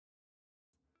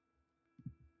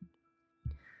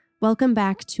Welcome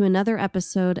back to another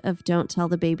episode of Don't Tell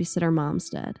the Babysitter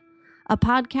Mom's Dead, a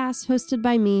podcast hosted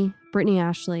by me, Brittany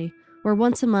Ashley, where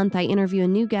once a month I interview a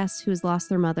new guest who has lost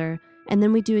their mother, and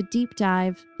then we do a deep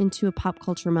dive into a pop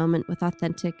culture moment with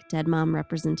authentic dead mom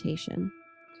representation.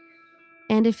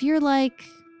 And if you're like,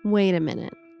 wait a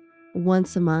minute,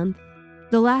 once a month?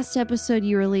 The last episode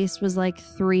you released was like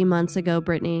 3 months ago,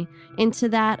 Brittany, and to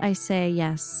that I say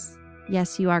yes.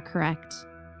 Yes, you are correct.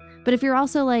 But if you're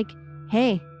also like,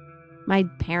 hey, my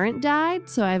parent died,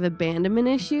 so I have abandonment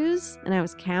issues, and I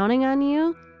was counting on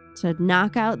you to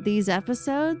knock out these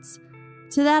episodes.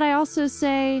 To that, I also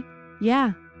say,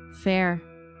 yeah, fair.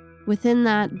 Within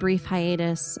that brief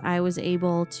hiatus, I was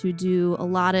able to do a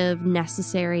lot of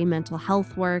necessary mental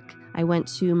health work. I went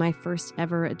to my first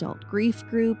ever adult grief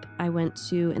group. I went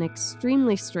to an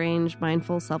extremely strange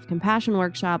mindful self-compassion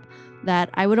workshop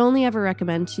that I would only ever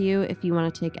recommend to you if you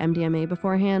want to take MDMA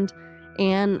beforehand.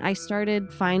 And I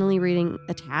started finally reading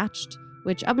Attached,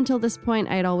 which up until this point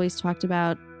I had always talked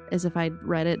about as if I'd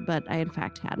read it, but I in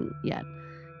fact hadn't yet.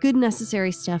 Good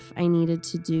necessary stuff I needed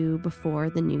to do before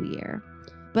the new year.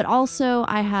 But also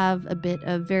I have a bit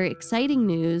of very exciting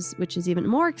news, which is even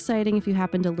more exciting if you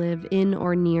happen to live in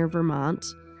or near Vermont.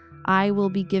 I will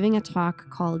be giving a talk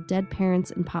called Dead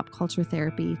Parents and Pop Culture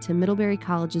Therapy to Middlebury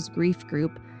College's grief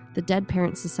group, the Dead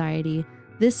Parents Society,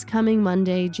 this coming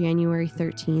Monday, January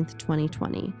 13th,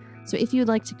 2020. So if you'd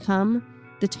like to come,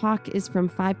 the talk is from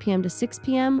 5 p.m. to 6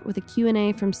 p.m. with a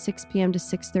Q&A from 6 p.m. to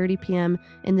 6:30 p.m.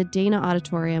 in the Dana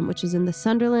Auditorium, which is in the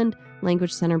Sunderland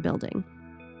Language Center building.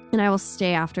 And I will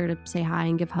stay after to say hi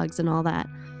and give hugs and all that.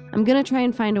 I'm going to try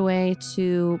and find a way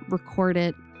to record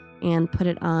it and put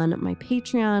it on my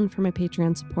Patreon for my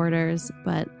Patreon supporters,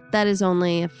 but that is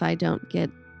only if I don't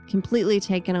get completely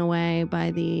taken away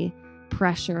by the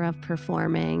pressure of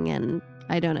performing and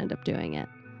I don't end up doing it.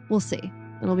 We'll see.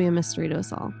 It'll be a mystery to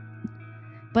us all.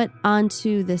 But on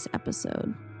to this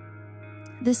episode.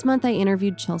 This month I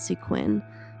interviewed Chelsea Quinn.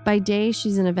 By day,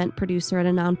 she's an event producer at a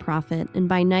nonprofit, and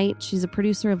by night, she's a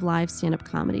producer of live stand-up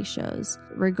comedy shows.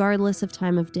 Regardless of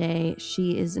time of day,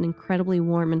 she is an incredibly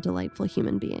warm and delightful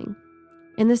human being.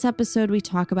 In this episode, we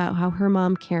talk about how her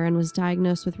mom, Karen, was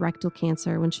diagnosed with rectal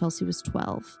cancer when Chelsea was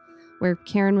 12, where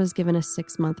Karen was given a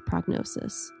 6-month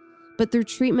prognosis. But through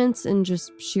treatments and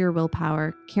just sheer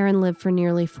willpower, Karen lived for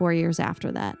nearly 4 years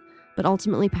after that, but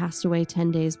ultimately passed away 10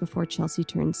 days before Chelsea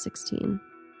turned 16.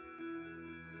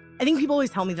 I think people always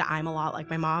tell me that I'm a lot like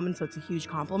my mom, and so it's a huge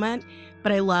compliment.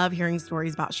 But I love hearing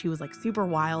stories about she was like super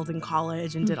wild in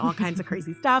college and did all kinds of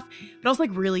crazy stuff, but also like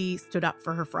really stood up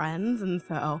for her friends. And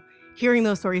so hearing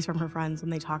those stories from her friends when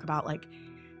they talk about like,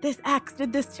 this ex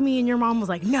did this to me, and your mom was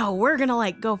like, no, we're gonna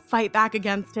like go fight back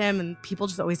against him. And people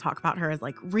just always talk about her as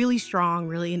like really strong,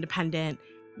 really independent,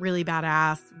 really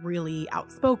badass, really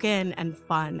outspoken and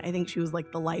fun. I think she was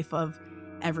like the life of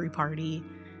every party.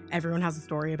 Everyone has a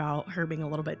story about her being a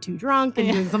little bit too drunk and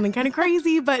doing something kind of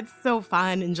crazy, but it's so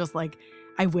fun. And just like,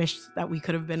 I wish that we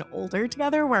could have been older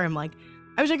together, where I'm like,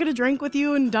 I wish I could have drank with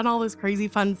you and done all this crazy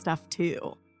fun stuff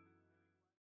too.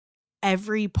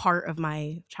 Every part of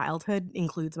my childhood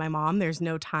includes my mom. There's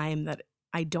no time that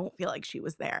I don't feel like she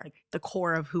was there. The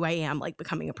core of who I am, like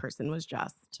becoming a person, was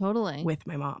just Totally with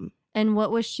my mom. And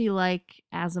what was she like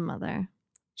as a mother?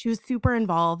 She was super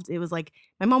involved. It was like,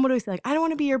 my mom would always say like, I don't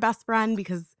want to be your best friend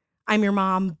because I'm your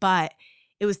mom, but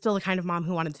it was still the kind of mom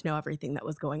who wanted to know everything that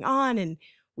was going on. And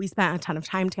we spent a ton of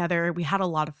time together. We had a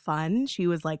lot of fun. She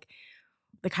was like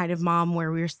the kind of mom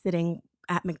where we were sitting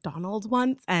at McDonald's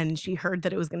once and she heard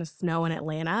that it was going to snow in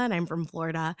Atlanta, and I'm from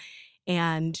Florida.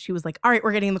 And she was like, all right,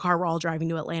 we're getting in the car. We're all driving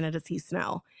to Atlanta to see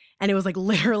snow. And it was like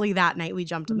literally that night we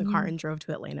jumped in the car and drove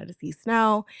to Atlanta to see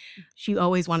snow. She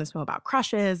always wanted to know about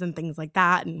crushes and things like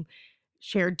that, and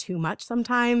shared too much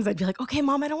sometimes. I'd be like, okay,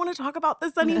 mom, I don't want to talk about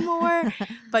this anymore.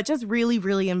 But just really,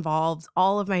 really involved.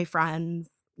 All of my friends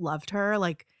loved her.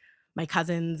 Like my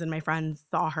cousins and my friends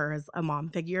saw her as a mom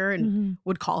figure and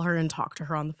would call her and talk to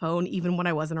her on the phone, even when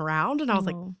I wasn't around. And I was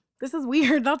like, this is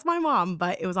weird. That's my mom.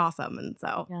 But it was awesome. And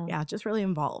so, yeah, just really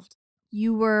involved.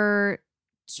 You were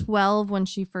 12 when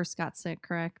she first got sick,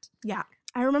 correct? Yeah.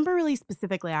 I remember really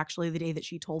specifically, actually, the day that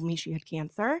she told me she had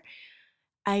cancer.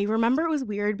 I remember it was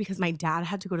weird because my dad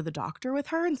had to go to the doctor with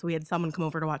her. And so we had someone come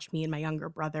over to watch me and my younger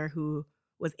brother who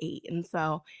was 8. And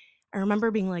so I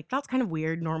remember being like, that's kind of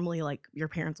weird. Normally, like, your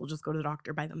parents will just go to the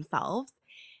doctor by themselves.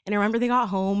 And I remember they got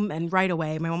home and right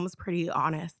away, my mom was pretty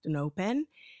honest and open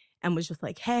and was just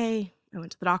like, hey, I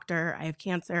went to the doctor. I have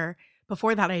cancer.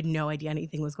 Before that, I had no idea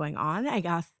anything was going on. I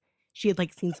guess she had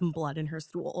like seen some blood in her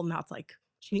stool, and that's like,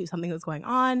 she knew something was going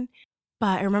on.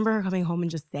 But I remember her coming home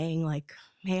and just saying like,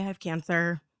 hey, I have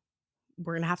cancer.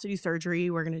 we're going to have to do surgery.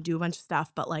 We're going to do a bunch of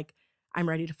stuff, but like, I'm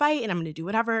ready to fight and I'm going to do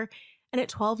whatever. And at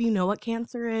 12, you know what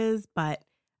cancer is, but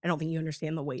I don't think you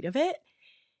understand the weight of it.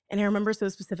 And I remember so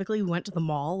specifically, we went to the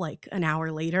mall like an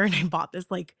hour later and I bought this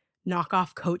like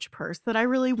knockoff Coach purse that I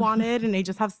really wanted. And I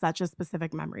just have such a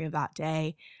specific memory of that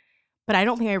day. But I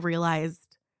don't think I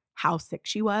realized how sick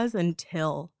she was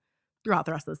until throughout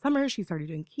the rest of the summer. She started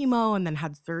doing chemo and then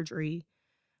had surgery,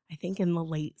 I think in the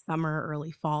late summer,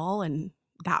 early fall. And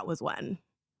that was when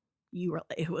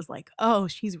it was like, oh,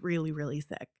 she's really, really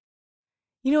sick.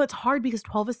 You know, it's hard because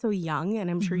 12 is so young. And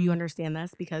I'm sure you understand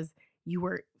this because you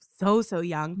were so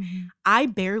young. I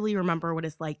barely remember what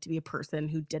it's like to be a person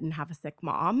who didn't have a sick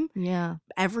mom. Yeah.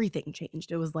 Everything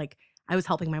changed. It was like I was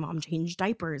helping my mom change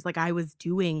diapers. Like I was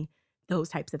doing those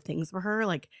types of things for her,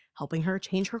 like helping her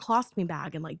change her colostomy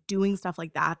bag and like doing stuff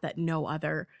like that no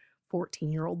other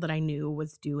 14-year-old that I knew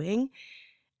was doing.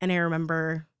 And I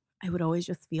remember I would always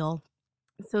just feel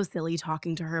so silly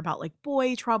talking to her about like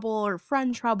boy trouble or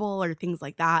friend trouble or things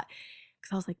like that.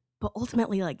 Because I was like, but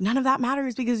ultimately, like none of that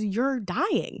matters because you're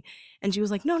dying. And she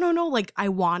was like, no, like I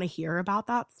want to hear about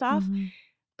that stuff.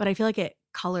 But I feel like it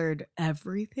colored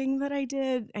everything that I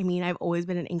did. I mean, I've always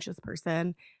been an anxious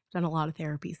person, done a lot of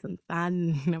therapy since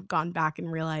then. And I've gone back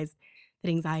and realized that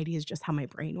anxiety is just how my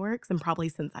brain works, and probably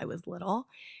since I was little.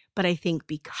 But I think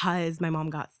because my mom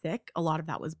got sick, a lot of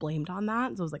that was blamed on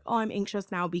that. So I was like, oh, I'm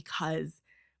anxious now because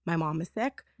my mom is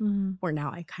sick. Or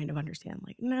now I kind of understand,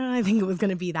 like, no, I think it was going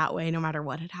to be that way no matter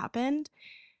what had happened.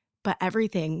 But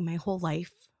everything, my whole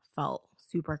life felt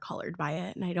super colored by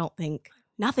it. And I don't think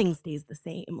nothing stays the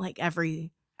same. Like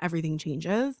everything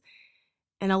changes.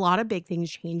 And a lot of big things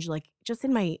change, like just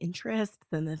in my interests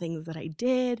and the things that I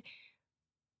did.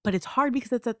 But it's hard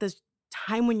because it's at this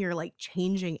time when you're like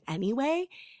changing anyway.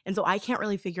 And so I can't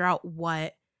really figure out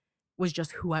what was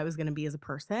just who I was going to be as a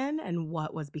person and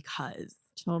what was because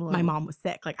my mom was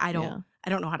sick. Like I don't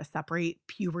know how to separate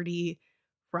puberty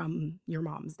from your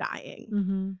mom's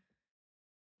dying.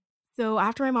 So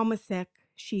after my mom was sick,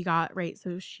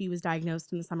 so she was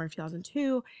diagnosed in the summer of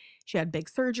 2002. She had big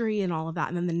surgery and all of that.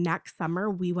 And then the next summer,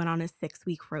 we went on a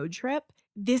 6-week road trip.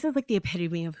 This is like the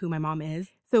epitome of who my mom is.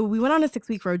 So we went on a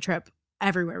 6-week road trip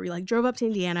everywhere. We like drove up to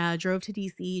Indiana, drove to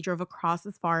DC, drove across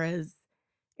as far as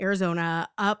Arizona,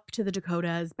 up to the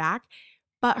Dakotas, back.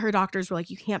 But her doctors were like,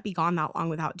 you can't be gone that long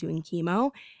without doing chemo.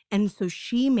 And so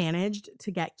she managed to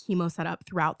get chemo set up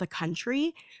throughout the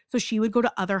country. So she would go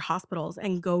to other hospitals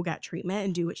and go get treatment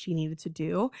and do what she needed to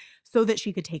do so that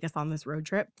she could take us on this road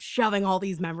trip, shoving all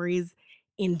these memories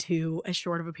into as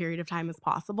short of a period of time as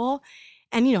possible.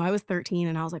 And, you know, I was 13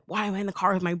 and I was like, why am I in the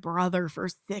car with my brother for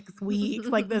 6 weeks?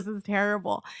 Like, this is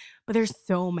terrible. But there's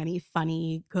so many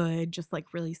funny, good, just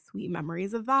like really sweet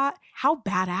memories of that. How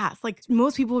badass. Like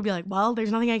most people would be like, well,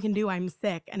 there's nothing I can do. I'm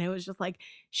sick. And it was just like,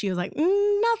 she was like,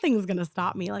 nothing's going to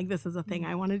stop me. Like, this is a thing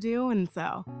I want to do. And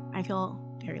so I feel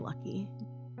very lucky.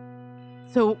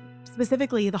 So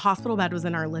specifically, the hospital bed was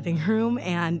in our living room,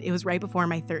 and it was right before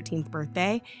my 13th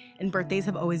birthday. And birthdays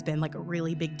have always been like a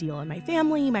really big deal in my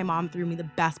family. My mom threw me the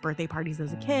best birthday parties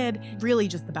as a kid, really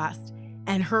just the best.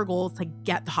 And her goal is to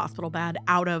get the hospital bed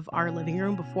out of our living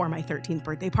room before my 13th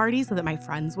birthday party so that my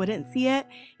friends wouldn't see it,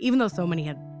 even though so many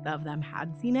of them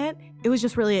had seen it. It was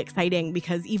just really exciting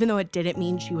because even though it didn't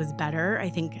mean she was better, I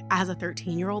think as a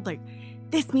 13-year-old, like,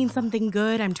 this means something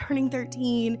good. I'm turning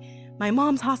 13. My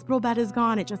mom's hospital bed is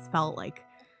gone. It just felt like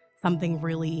something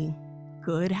really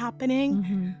good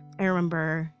happening. I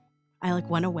remember I like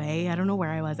went away. I don't know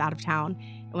where I was, out of town.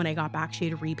 And when I got back, she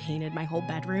had repainted my whole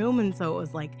bedroom. And so it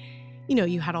was like, you know,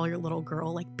 you had all your little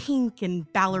girl like pink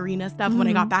and ballerina stuff. When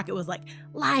I got back, it was like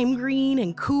lime green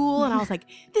and cool. And I was like,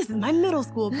 this is my middle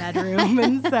school bedroom.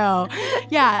 And so,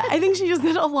 yeah, I think she just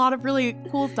did a lot of really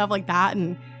cool stuff like that.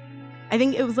 And I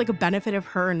think it was like a benefit of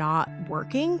her not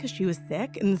working because she was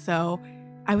sick. And so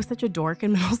I was such a dork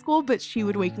in middle school, but she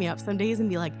would wake me up some days and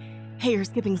be like, hey, you're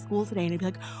skipping school today. And I'd be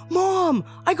like, Mom,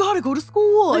 I gotta go to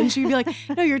school. And she'd be like,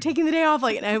 no, you're taking the day off.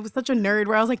 Like, and I was such a nerd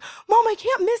where I was like, Mom, I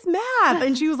can't miss math.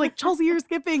 And she was like, Chelsea, you're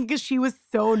skipping, because she was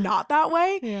so not that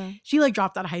way. Yeah. She like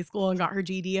dropped out of high school and got her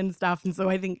GED and stuff. And so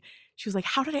I think she was like,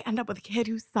 how did I end up with a kid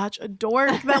who's such a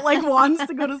dork that like wants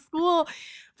to go to school?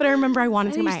 But I remember I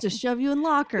wanted I used to shove you in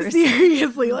lockers.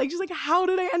 Seriously, like she's like, how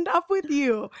did I end up with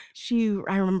you?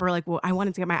 I remember like, well, I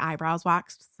wanted to get my eyebrows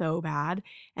waxed so bad.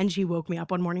 And she woke me up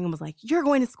one morning and was like, you're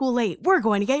going to school late. We're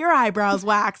going to get your eyebrows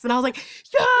waxed. And I was like,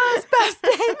 yes, best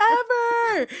day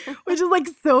ever. Which is like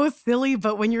so silly.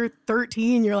 But when you're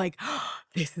 13, you're like, oh,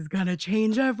 this is going to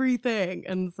change everything.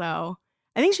 And so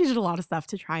I think she did a lot of stuff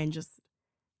to try and just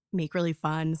make really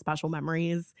fun, special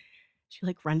memories. She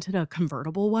like rented a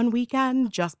convertible one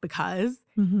weekend just because.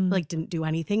 Mhm. Like didn't do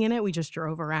anything in it. We just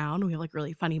drove around. We have like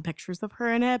really funny pictures of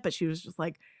her in it. But she was just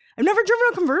like, I've never driven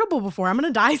a convertible before. I'm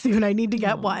going to die soon. I need to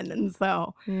get Aw. one. And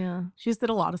so Yeah. she just did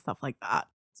a lot of stuff like that.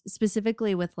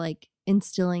 Specifically with like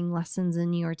instilling lessons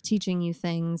in you or teaching you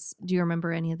things. Do you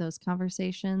remember any of those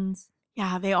conversations?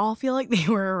 Yeah, they all feel like they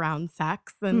were around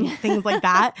sex and things like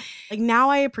that. Like now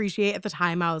I appreciate, at the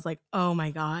time I was like, oh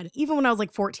my God. Even when I was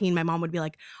like 14, my mom would be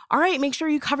like, all right, make sure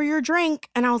you cover your drink.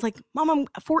 And I was like, Mom, I'm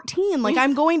 14. Like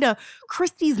I'm going to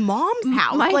Christy's mom's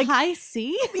house. My like, high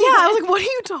C? yeah, I was like, what are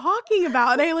you talking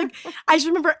about? And I just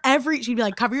remember she'd be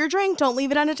like, cover your drink, don't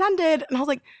leave it unattended. And I was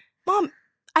like, Mom,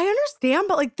 I understand,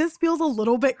 but like this feels a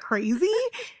little bit crazy.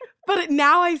 But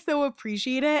now I so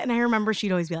appreciate it. And I remember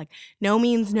she'd always be like, no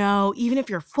means no, even if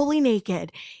you're fully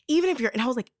naked, even if you're, and I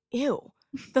was like, ew,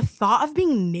 the thought of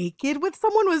being naked with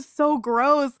someone was so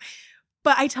gross.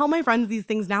 But I tell my friends these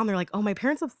things now and they're like, oh, my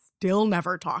parents have still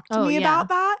never talked to me about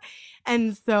that.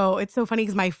 And so it's so funny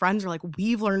because my friends are like,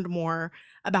 we've learned more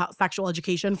about sexual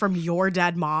education from your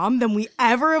dead mom than we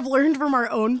ever have learned from our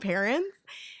own parents.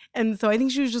 And so I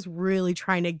think she was just really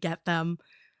trying to get them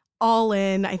all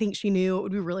in. I think she knew it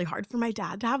would be really hard for my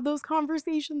dad to have those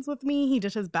conversations with me. He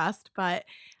did his best, but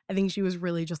I think she was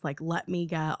really just like, let me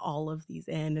get all of these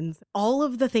in. And all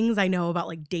of the things I know about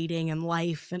like dating and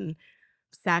life and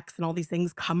sex and all these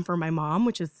things come from my mom,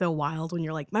 which is so wild when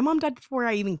you're like, my mom died before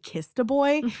I even kissed a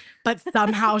boy, but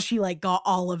somehow she like got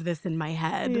all of this in my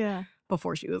head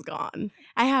before she was gone.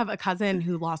 I have a cousin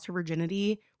who lost her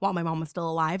virginity while my mom was still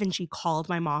alive, and she called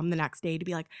my mom the next day to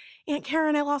be like, Aunt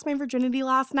Karen, I lost my virginity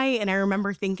last night. And I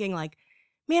remember thinking like,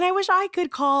 man, I wish I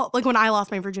could call. Like when I lost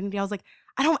my virginity, I was like,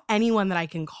 I don't have anyone that I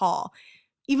can call.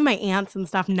 Even my aunts and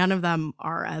stuff, none of them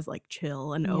are as like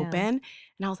chill and open. And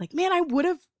I was like, man, I would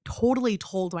have totally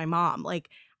told my mom. Like,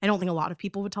 I don't think a lot of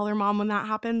people would tell their mom when that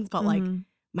happens, but like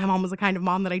my mom was the kind of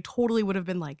mom that I totally would have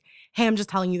been like, hey, I'm just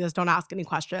telling you this. Don't ask any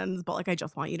questions. But like, I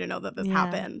just want you to know that this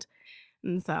happened.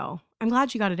 And so I'm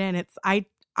glad she got it in. I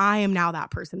am now that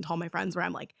person to all my friends where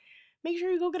I'm like, make sure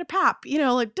you go get a pap,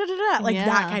 like da-da-da, like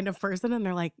that kind of person. And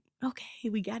they're like, okay,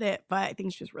 we get it. But I think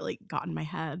it's just really got in my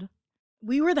head.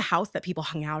 We were the house that people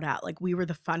hung out at. Like we were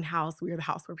the fun house. We were the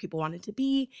house where people wanted to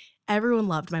be. Everyone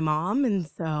loved my mom. And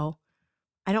so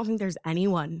I don't think there's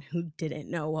anyone who didn't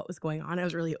know what was going on. I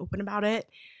was really open about it.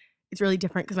 It's really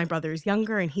different because my brother is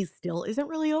younger and he still isn't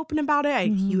really open about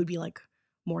it. He would be like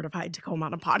mortified to come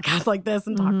on a podcast like this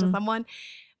and talk to someone.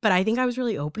 But I think I was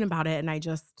really open about it. And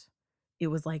it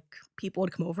was like people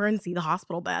would come over and see the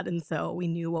hospital bed. And so we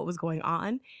knew what was going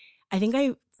on. I think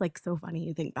it's like so funny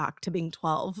you think back to being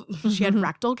 12. She had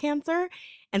rectal cancer.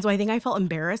 And so I think I felt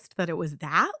embarrassed that it was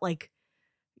that. Like,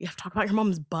 you have to talk about your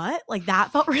mom's butt. Like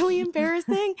that felt really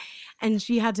embarrassing. And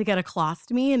she had to get a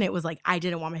colostomy. And it was like, I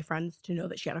didn't want my friends to know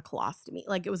that she had a colostomy.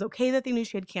 Like it was okay that they knew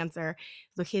she had cancer.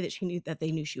 It was okay that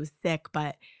they knew she was sick.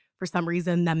 But for some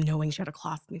reason, them knowing she had a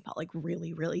colostomy felt like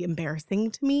really, really embarrassing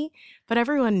to me. But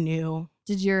everyone knew.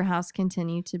 Did your house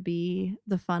continue to be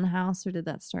the fun house or did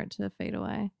that start to fade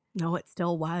away? No, it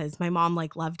still was. My mom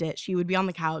like loved it. She would be on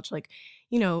the couch, like,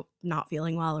 not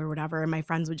feeling well or whatever. And my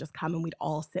friends would just come and we'd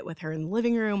all sit with her in the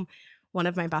living room. One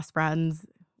of my best friends,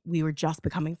 we were just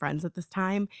becoming friends at this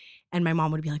time. And my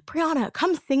mom would be like, Brianna,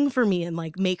 come sing for me and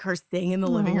like make her sing in the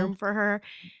living room for her.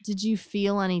 Did you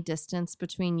feel any distance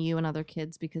between you and other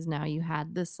kids because now you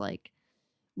had this like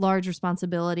large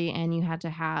responsibility and you had to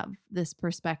have this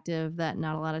perspective that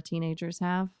not a lot of teenagers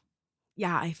have?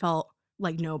 Yeah, I felt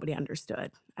like nobody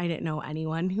understood. I didn't know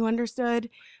anyone who understood.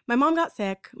 My mom got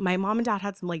sick. My mom and dad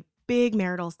had some like big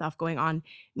marital stuff going on.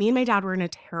 Me and my dad were in a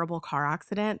terrible car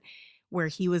accident where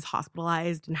he was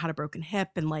hospitalized and had a broken hip.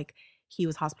 And like he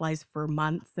was hospitalized for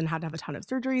months and had to have a ton of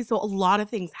surgery. So a lot of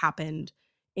things happened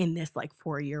in this like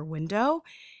 4-year window.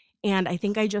 And I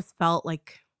think I just felt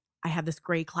like I had this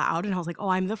gray cloud and I was like, oh,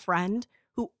 I'm the friend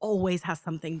who always has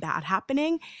something bad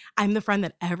happening. I'm the friend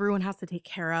that everyone has to take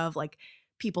care of. Like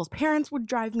people's parents would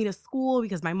drive me to school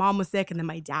because my mom was sick and then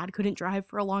my dad couldn't drive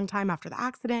for a long time after the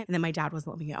accident. And then my dad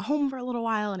wasn't living at home for a little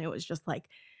while. And it was just like,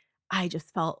 I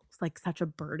just felt like such a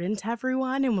burden to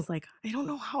everyone and was like, I don't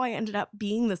know how I ended up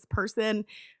being this person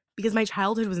because my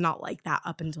childhood was not like that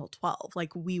up until 12.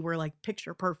 Like we were like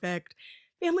picture perfect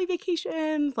family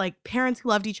vacations, like parents who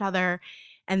loved each other.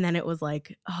 And then it was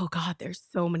like, oh God, there's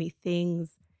so many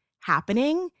things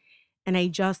happening. And I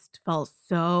just felt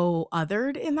so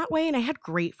othered in that way. And I had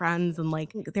great friends. And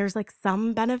like, there's like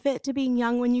some benefit to being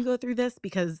young when you go through this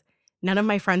because none of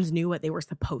my friends knew what they were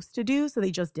supposed to do. So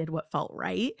they just did what felt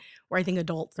right. Where I think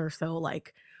adults are so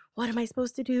like, what am I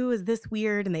supposed to do? Is this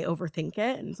weird? And they overthink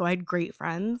it. And so I had great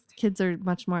friends. Kids are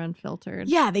much more unfiltered.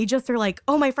 Yeah, they just are like,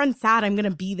 oh, my friend's sad. I'm going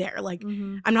to be there. Like,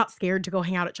 Mm-hmm. I'm not scared to go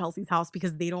hang out at Chelsea's house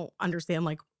because they don't understand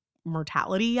like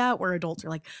mortality yet, where adults are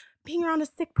like, being around a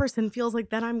sick person feels like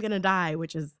then I'm going to die,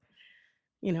 which is,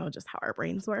 you know, just how our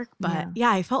brains work. But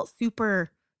yeah, I felt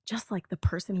super just like the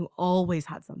person who always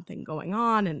had something going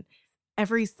on. And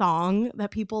every song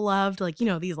that people loved, like, you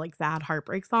know, these like sad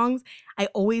heartbreak songs, I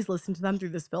always listened to them through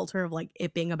this filter of like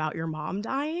it being about your mom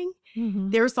dying. Mm-hmm.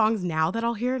 There are songs now that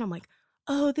I'll hear and I'm like,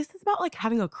 oh, this is about like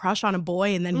having a crush on a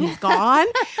boy and then he's gone.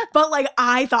 But like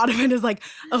I thought of it as like,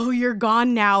 oh, you're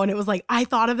gone now. And it was like, I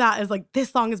thought of that as like, this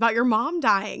song is about your mom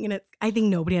dying. And I think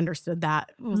nobody understood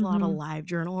that. It was a lot of live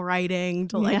journal writing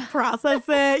to like process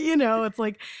it. You know, it's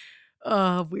like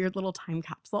a weird little time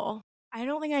capsule. I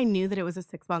don't think I knew that it was a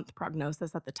 6-month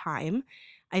prognosis at the time.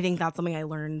 I think that's something I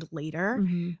learned later.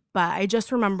 Mm-hmm. But I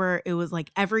just remember it was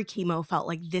like every chemo felt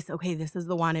like this, okay, this is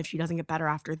the one. If she doesn't get better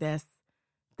after this,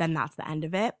 then that's the end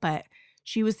of it. But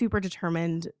she was super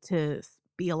determined to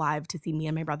be alive to see me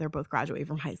and my brother both graduate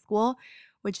from high school,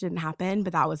 which didn't happen.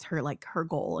 But that was her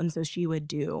goal. And so she would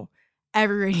do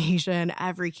every radiation,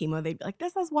 every chemo. They'd be like,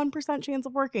 this has 1% chance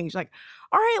of working. She's like,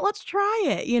 all right, let's try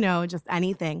it. You know, just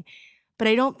anything. But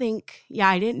I don't think,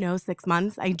 I didn't know 6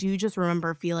 months. I do just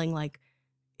remember feeling like,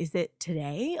 is it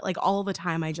today? Like all the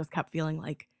time I just kept feeling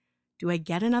like, do I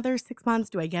get another 6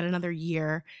 months? Do I get another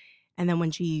year? And then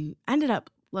when she ended up,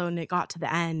 when it got to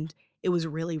the end, it was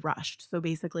really rushed. So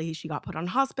basically she got put on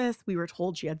hospice. We were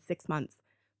told she had 6 months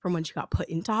from when she got put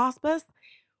into hospice.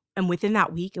 And within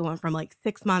that week, it went from like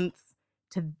 6 months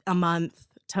to a month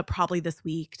to probably this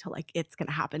week to like, it's going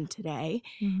to happen today.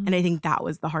 Mm-hmm. And I think that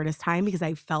was the hardest time because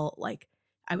I felt like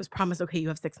I was promised, okay, you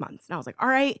have 6 months. And I was like, all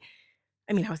right.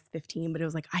 I mean, I was 15, but it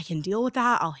was like, I can deal with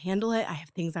that. I'll handle it. I have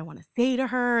things I want to say to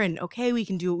her and okay, we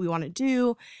can do what we want to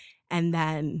do. And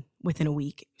then within a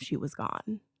week, she was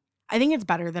gone. I think it's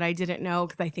better that I didn't know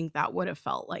because I think that would have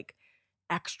felt like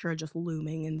extra just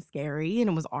looming and scary. And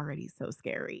it was already so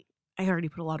scary. I already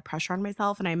put a lot of pressure on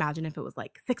myself. And I imagine if it was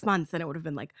like 6 months, then it would have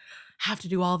been like, have to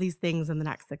do all these things in the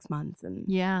next 6 months. And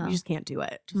you just can't do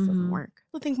it. It just doesn't work.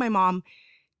 I think my mom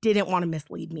didn't want to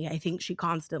mislead me. I think she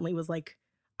constantly was like,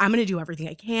 I'm going to do everything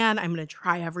I can. I'm going to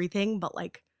try everything, but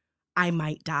like I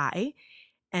might die.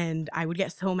 And I would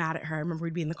get so mad at her. I remember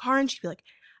we'd be in the car and she'd be like,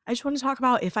 I just want to talk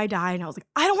about if I die. And I was like,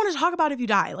 I don't want to talk about if you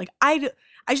die. Like, I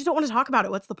just don't want to talk about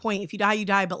it. What's the point? If you die, you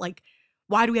die. But like,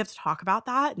 why do we have to talk about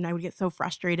that? And I would get so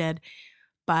frustrated.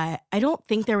 But I don't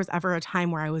think there was ever a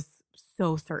time where I was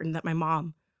so certain that my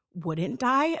mom wouldn't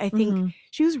die. I think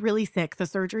she was really sick. The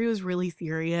surgery was really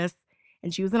serious.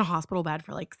 And she was in a hospital bed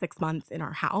for like 6 months in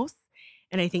our house.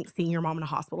 And I think seeing your mom in a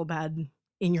hospital bed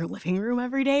in your living room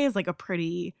every day is like a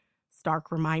pretty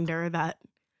stark reminder that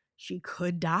she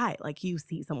could die. Like you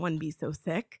see someone be so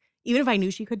sick. Even if I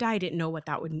knew she could die, I didn't know what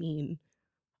that would mean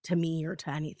to me or to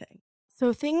anything.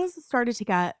 So things started to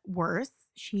get worse.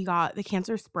 The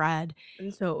cancer spread.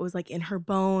 And so it was like in her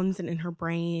bones and in her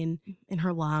brain, in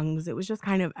her lungs. It was just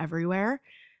kind of everywhere.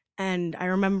 And I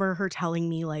remember her telling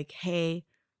me like, hey,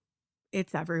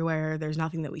 it's everywhere. There's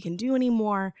nothing that we can do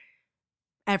anymore.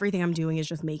 Everything I'm doing is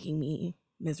just making me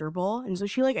miserable. And so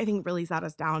she I think really sat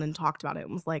us down and talked about it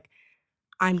and was like,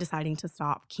 I'm deciding to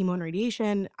stop chemo and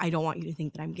radiation. I don't want you to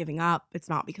think that I'm giving up. It's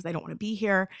not because I don't want to be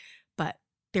here, but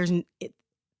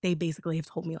they basically have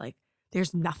told me like,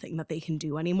 there's nothing that they can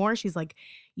do anymore. She's like,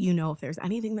 if there's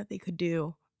anything that they could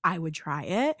do, I would try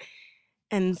it.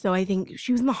 And so I think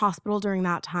she was in the hospital during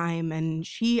that time and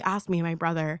she asked me and my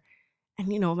brother, and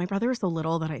my brother was so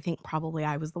little that I think probably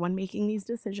I was the one making these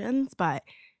decisions, but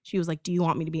she was like, do you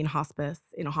want me to be in hospice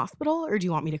in a hospital or do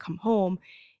you want me to come home?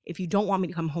 If you don't want me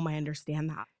to come home, I understand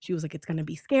that. She was like, it's going to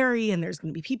be scary and there's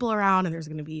going to be people around and there's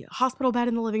going to be a hospital bed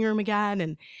in the living room again.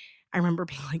 And I remember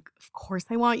being like, of course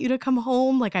I want you to come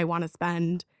home. Like I want to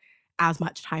spend as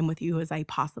much time with you as I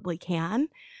possibly can.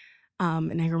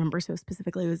 And I remember so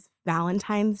specifically it was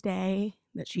Valentine's Day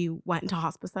that she went into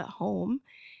hospice at home.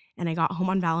 And I got home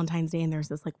on Valentine's Day and there's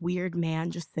this like weird man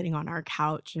just sitting on our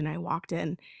couch. And I walked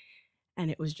in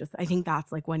and it was just, I think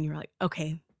that's like when you're like,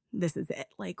 okay, this is it.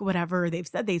 Like whatever they've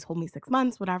said, they told me 6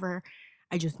 months, whatever.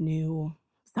 I just knew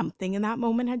something in that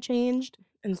moment had changed.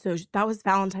 And so that was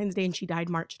Valentine's Day and she died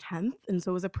March 10th. And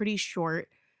so it was a pretty short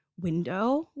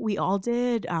window. We all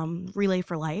did Relay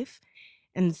for Life.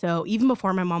 And so even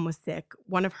before my mom was sick,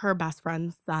 one of her best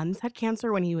friend's sons had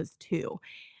cancer when he was 2.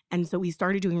 And so we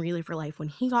started doing Relay for Life when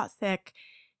he got sick.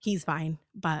 He's fine,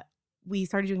 but we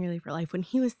started doing Relay for Life when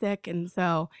he was sick. And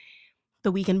so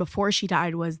the weekend before she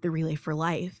died was the Relay for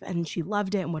Life, and she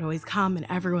loved it and would always come, and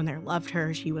everyone there loved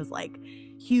her. She was like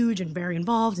huge and very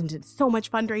involved and did so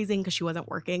much fundraising because she wasn't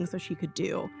working, so she could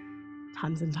do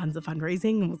tons and tons of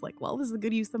fundraising, and was like, well, this is a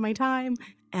good use of my time.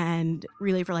 And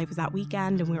Relay for Life was that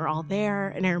weekend, and we were all there.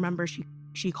 And I remember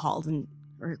she called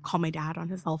my dad on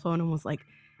his cell phone and was like,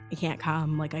 I can't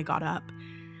come. Like, I got up,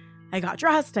 I got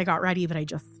dressed, I got ready, but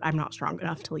I'm not strong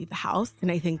enough to leave the house.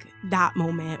 And I think that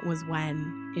moment was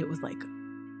when it was like,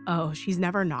 oh, she's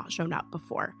never not shown up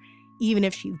before. Even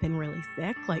if she's been really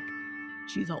sick, like,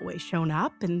 she's always shown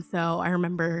up. And so I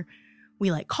remember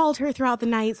we like called her throughout the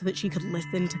night so that she could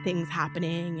listen to things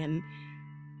happening and,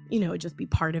 just be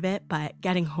part of it. But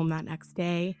getting home that next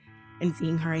day and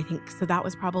seeing her, I think, so that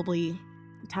was probably,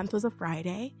 the 10th was a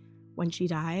Friday when she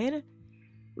died.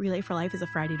 Relay for Life is a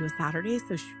Friday to a Saturday.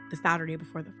 So the Saturday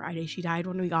before the Friday she died,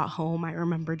 when we got home, I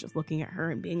remember just looking at her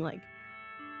and being like,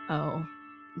 oh,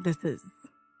 this is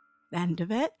the end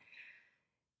of it.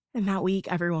 And that week,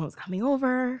 everyone was coming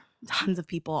over, tons of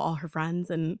people, all her friends.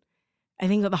 And I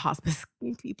think the hospice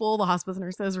people, the hospice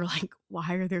nurses were like,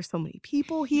 why are there so many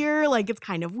people here? Like, it's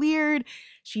kind of weird.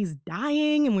 She's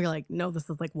dying. And we were like, no, this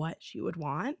is like what she would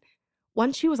want.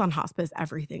 Once she was on hospice,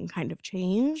 everything kind of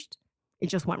changed. It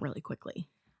just went really quickly.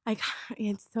 Like,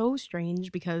 it's so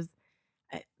strange because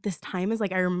this time is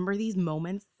like, I remember these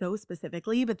moments so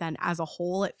specifically, but then as a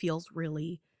whole, it feels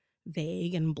really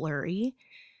vague and blurry.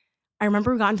 I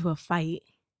remember we got into a fight.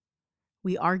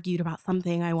 We argued about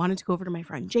something. I wanted to go over to my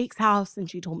friend Jake's house, and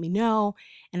she told me no.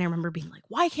 And I remember being like,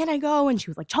 why can't I go? And she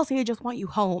was like, Chelsea, I just want you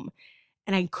home.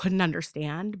 And I couldn't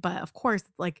understand. But of course,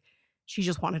 it's like she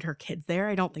just wanted her kids there.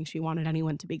 I don't think she wanted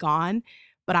anyone to be gone.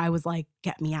 But I was like,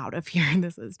 get me out of here.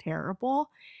 This is terrible.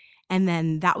 And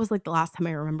then that was like the last time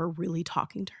I remember really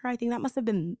talking to her. I think that must have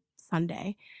been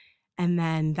Sunday. And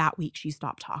then that week she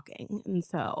stopped talking. And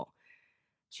so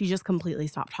she just completely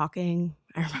stopped talking.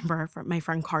 I remember my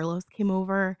friend Carlos came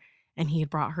over, and he had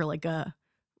brought her like a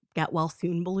get well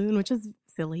soon balloon, which is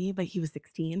silly, but he was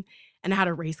 16 and it had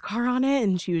a race car on it.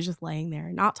 And she was just laying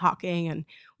there, not talking. And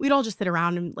we'd all just sit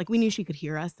around, and like, we knew she could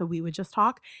hear us, so we would just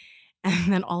talk.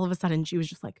 And then all of a sudden she was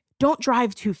just like, don't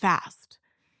drive too fast.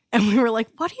 And we were like,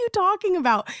 what are you talking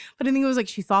about? But I think it was like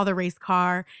she saw the race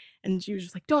car and she was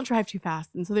just like, don't drive too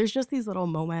fast. And so there's just these little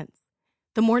moments.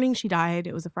 The morning she died,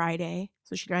 it was a Friday.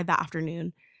 So she died that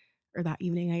afternoon or that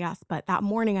evening, I guess. But that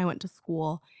morning I went to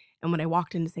school, and when I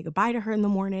walked in to say goodbye to her in the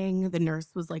morning, the nurse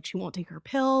was like, she won't take her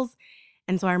pills.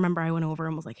 And so I remember I went over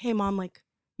and was like, hey, Mom, like,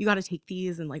 you got to take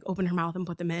these, and like open her mouth and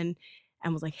put them in,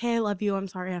 and was like, hey, I love you. I'm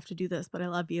sorry I have to do this, but I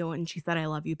love you. And she said, I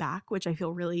love you back, which I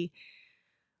feel really,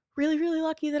 really, really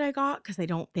lucky that I got, because I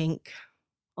don't think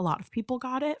a lot of people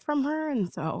got it from her.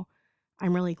 And so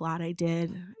I'm really glad I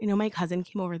did. My cousin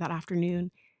came over that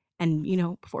afternoon, and,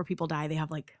 before people die, they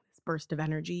have like this burst of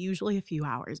energy, usually a few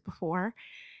hours before.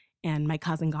 And my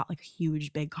cousin got like a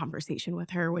huge, big conversation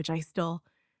with her, which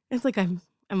it's like I'm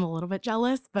a little bit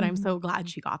jealous, but I'm so glad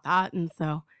she got that. And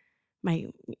so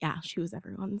she was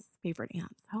everyone's favorite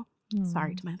aunt. So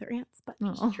sorry to my other aunts, but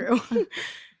it's true.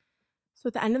 So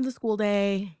at the end of the school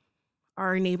day,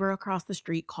 our neighbor across the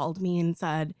street called me and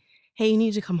said, hey, you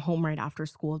need to come home right after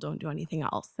school. Don't do anything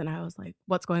else. And I was like,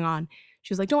 what's going on?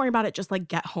 She was like, don't worry about it. Just like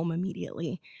get home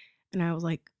immediately. And I was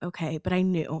like, okay. But I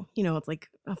knew, it's like,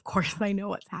 of course I know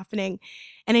what's happening.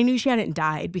 And I knew she hadn't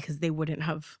died because they wouldn't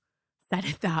have said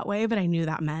it that way. But I knew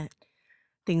that meant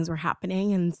things were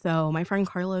happening. And so my friend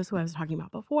Carlos, who I was talking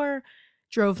about before,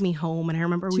 drove me home. And I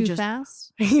remember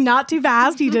fast? Not too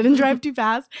fast. He didn't drive too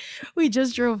fast. We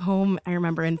just drove home. I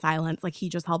remember in silence, like he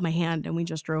just held my hand and we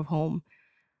just drove home.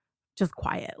 Just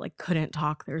quiet, like couldn't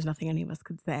talk. There was nothing any of us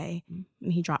could say.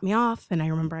 And he dropped me off. And I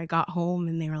remember I got home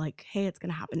and they were like, hey, it's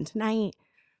going to happen tonight.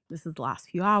 This is the last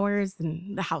few hours.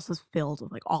 And the house was filled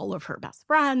with like all of her best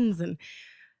friends. And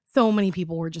so many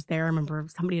people were just there. I remember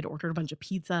somebody had ordered a bunch of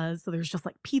pizzas. So there's just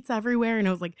like pizza everywhere. And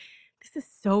I was like, this is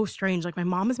so strange. Like my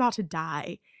mom is about to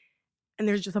die, and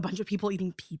there's just a bunch of people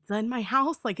eating pizza in my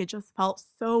house. Like it just felt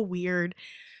so weird.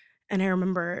 And I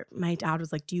remember my dad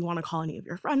was like, do you want to call any of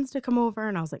your friends to come over?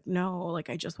 And I was like, no, like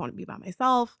I just want to be by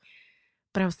myself.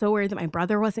 But I was so worried that my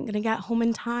brother wasn't going to get home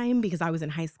in time because I was in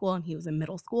high school and he was in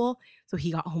middle school. So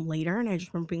he got home later. And I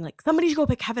just remember being like, somebody should go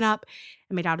pick Kevin up.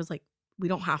 And my dad was like, we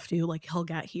don't have to. Like he'll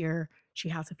get here. She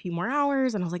has a few more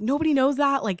hours. And I was like, nobody knows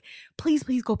that. Like, please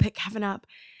go pick Kevin up.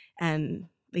 And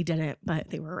they didn't, but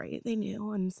they were right. They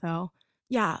knew. And so,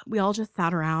 yeah, we all just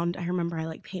sat around. I remember I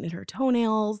like painted her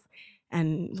toenails.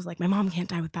 And was like, my mom can't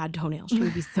die with bad toenails. She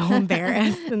would be so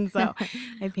embarrassed. And so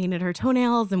I painted her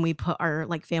toenails, and we put our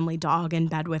like family dog in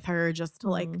bed with her just to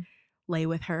like lay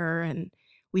with her. And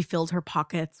We filled her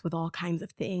pockets with all kinds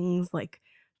of things, like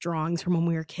drawings from when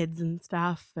we were kids and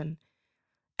stuff. And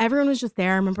everyone was just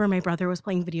there. I remember my brother was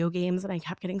playing video games and I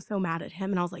kept getting so mad at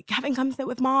him. And I was like, Kevin, come sit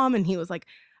with mom. And he was like,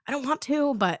 I don't want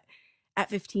to. But at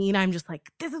 15, I'm just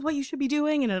like, this is what you should be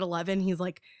doing. And at 11, he's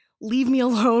like, leave me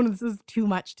alone. This is too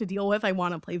much to deal with. I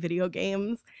want to play video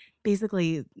games.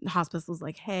 Basically, hospice was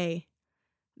like, hey,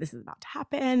 this is about to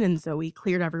happen. And so we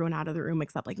cleared everyone out of the room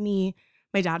except like me,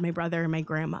 my dad, my brother, and my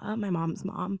grandma, my mom's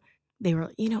mom. They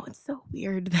were, it's so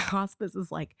weird. The hospice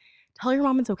is like, tell your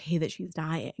mom it's okay that she's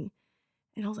dying.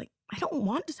 And I was like, I don't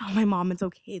want to tell my mom it's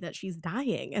okay that she's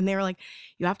dying. And they were like,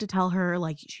 you have to tell her,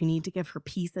 like, you need to give her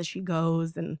peace as she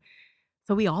goes. And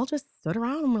so we all just stood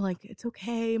around and were like, it's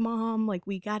okay, mom. Like,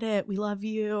 we get it. We love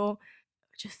you.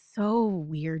 Just so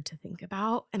weird to think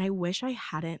about. And I wish I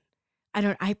hadn't.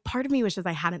 Part of me wishes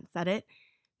I hadn't said it.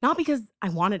 Not because I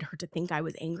wanted her to think I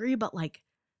was angry, but like,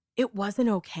 it wasn't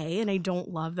okay. And I don't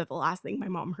love that the last thing my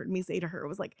mom heard me say to her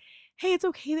was like, hey, it's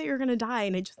okay that you're going to die.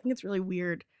 And I just think it's really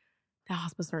weird that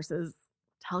hospice nurses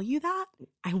tell you that.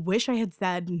 I wish I had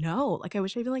said no. Like, I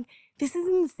wish I'd been like, this is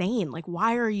insane. Like,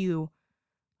 why are you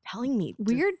telling me?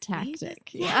 Weird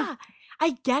tactic. Yeah.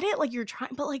 I get it. Like, you're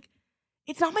trying, but like,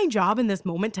 it's not my job in this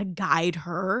moment to guide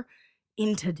her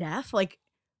into death. Like,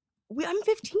 I'm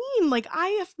 15. Like, I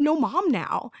have no mom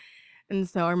now. And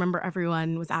so I remember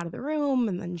everyone was out of the room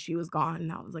and then she was gone. And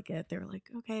that was like it. They were like,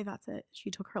 okay, that's it. She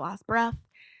took her last breath.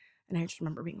 And I just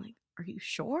remember being like, are you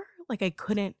sure? Like,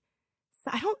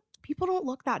 people don't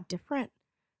look that different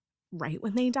right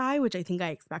when they die, which I think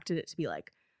I expected it to be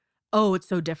like, oh, it's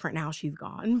so different now she's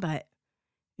gone. But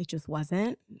it just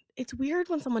wasn't. It's weird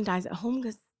when someone dies at home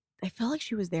because I feel like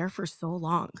she was there for so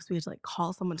long because we had to like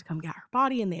call someone to come get her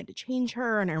body and they had to change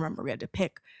her. And I remember we had to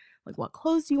pick like what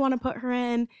clothes do you want to put her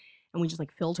in. And we just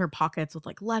like filled her pockets with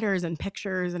like letters and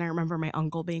pictures. And I remember my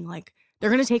uncle being like, they're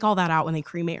going to take all that out when they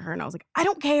cremate her. And I was like, I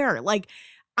don't care. Like,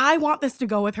 I want this to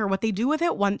go with her. What they do with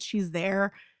it once she's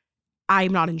there,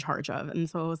 I'm not in charge of. And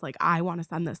so it was like, I want to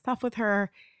send this stuff with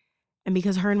her. And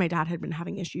because her and my dad had been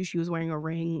having issues, she was wearing a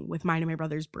ring with mine and my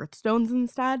brother's birthstones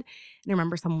instead. And I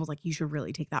remember someone was like, you should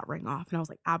really take that ring off. And I was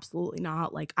like, absolutely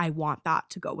not. Like, I want that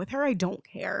to go with her. I don't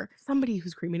care. Somebody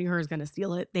who's cremating her is going to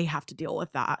steal it. They have to deal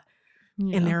with that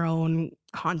in their own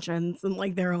conscience and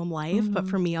like their own life. But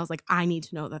for me, I was like, I need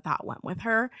to know that that went with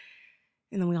her.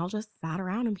 And then we all just sat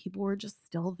around and people were just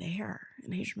still there.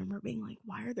 And I just remember being like,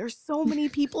 why are there so many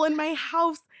people in my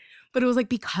house? But it was like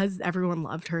because everyone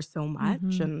loved her so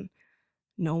much and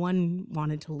no one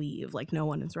wanted to leave. Like, no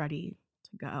one is ready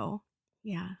to go.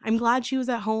 Yeah. I'm glad she was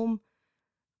at home,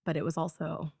 but it was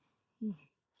also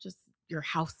just your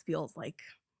house feels like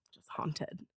just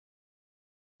haunted.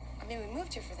 I mean, we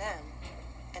moved here for them.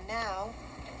 And now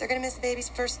they're going to miss the baby's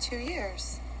first 2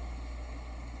 years.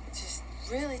 It just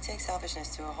really takes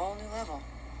selfishness to a whole new level.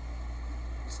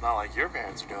 It's not like your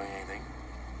parents are doing anything.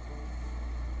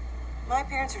 My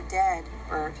parents are dead,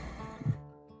 Bert.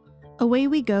 Away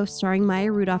We Go, starring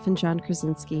Maya Rudolph and John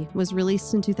Krasinski, was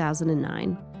released in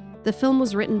 2009. The film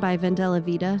was written by Vendela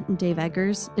Vida and Dave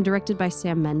Eggers and directed by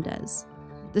Sam Mendes.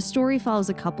 The story follows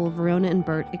a couple, Verona and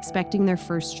Bert, expecting their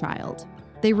first child.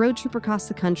 They road trip across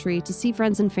the country to see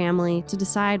friends and family to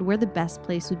decide where the best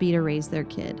place would be to raise their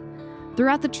kid.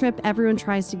 Throughout the trip, everyone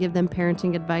tries to give them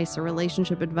parenting advice or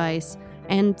relationship advice,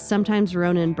 and sometimes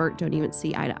Verona and Bert don't even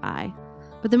see eye to eye.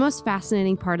 But the most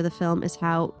fascinating part of the film is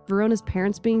how Verona's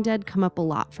parents being dead come up a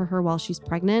lot for her while she's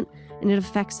pregnant, and it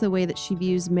affects the way that she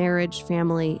views marriage,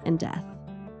 family, and death.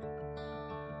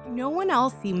 No one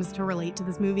else seems to relate to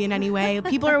this movie in any way.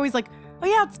 People are always like, oh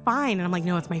yeah, it's fine. And I'm like,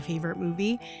 no, it's my favorite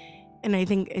movie. And I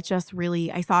think it just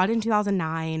really, I saw it in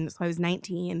 2009, so I was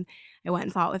 19. I went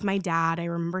and saw it with my dad. I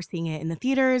remember seeing it in the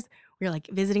theaters. We were like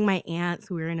visiting my aunt,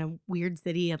 so we were in a weird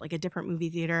city at like a different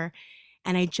movie theater.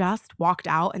 And I just walked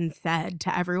out and said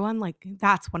to everyone, like,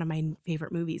 that's one of my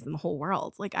favorite movies in the whole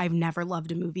world. Like, I've never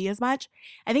loved a movie as much.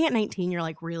 I think at 19, you're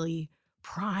like really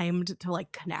primed to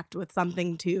like connect with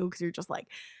something too, because you're just like,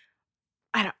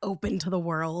 I don't open to the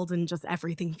world and just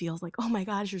everything feels like, oh my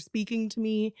gosh, you're speaking to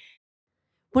me.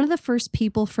 One of the first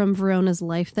people from Verona's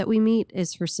life that we meet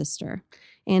is her sister.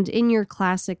 And in your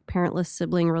classic parentless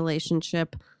sibling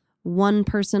relationship, one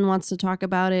person wants to talk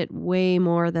about it way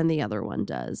more than the other one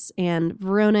does. And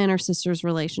Verona and her sister's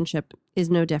relationship is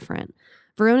no different.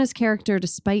 Verona's character,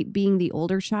 despite being the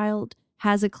older child,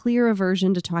 has a clear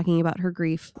aversion to talking about her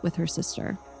grief with her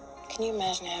sister. Can you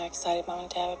imagine how excited Mom and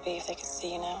Dad would be if they could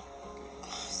see you now? Oh,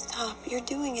 stop. You're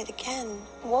doing it again.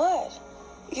 What?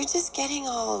 You're just getting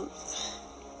all...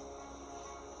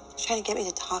 trying to get me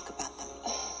to talk about them.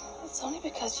 It's only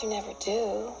because you never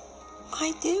do.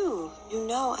 I do. You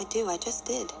know I do. I just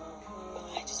did.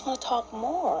 I just want to talk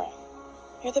more.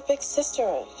 You're the big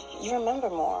sister. You remember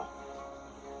more.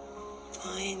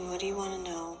 Fine. What do you want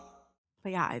to know?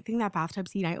 But yeah, I think that bathtub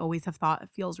scene I always have thought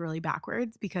feels really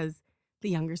backwards because the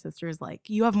younger sister is like,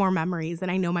 you have more memories. And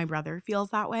I know my brother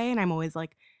feels that way. And I'm always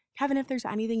like, Kevin, if there's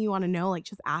anything you want to know, like,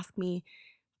 just ask me,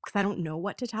 because I don't know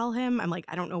what to tell him. I'm like,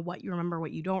 I don't know what you remember,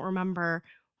 what you don't remember,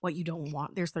 what you don't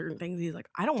want. There's certain things he's like,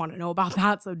 I don't want to know about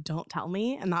that, so don't tell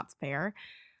me. And that's fair.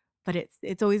 But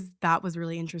it's always, that was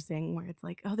really interesting where it's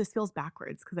like, oh, this feels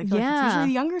backwards. Because I feel like it's usually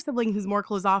the younger sibling who's more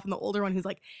closed off and the older one who's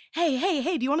like,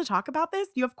 hey, do you want to talk about this?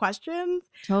 Do you have questions?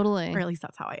 Totally. Or at least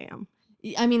that's how I am.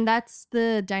 I mean, that's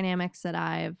the dynamics that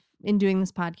I've, in doing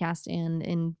this podcast and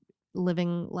in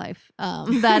living life,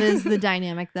 that is the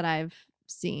dynamic that I've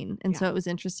seen. And so it was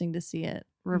interesting to see it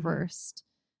reversed.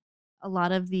 A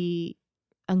lot of the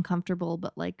uncomfortable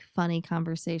but like funny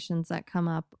conversations that come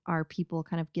up are people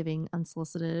kind of giving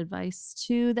unsolicited advice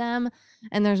to them.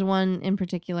 And there's one in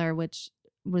particular which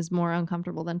was more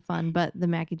uncomfortable than fun, but the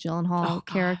Maggie Gyllenhaal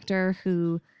character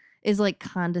who is like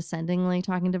condescendingly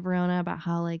talking to Verona about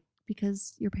how like,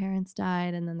 because your parents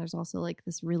died. And then there's also like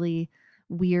this really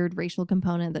weird racial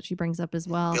component that she brings up as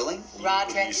well. Billing?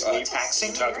 Roderick.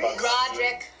 Taxing? Talk about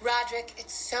Roderick,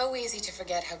 it's so easy to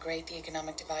forget how great the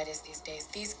economic divide is these days.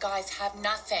 These guys have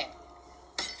nothing.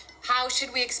 How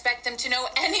should we expect them to know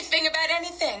anything about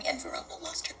anything? And Verona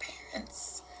lost her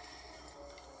parents.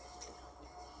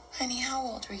 Honey, how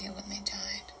old were you when they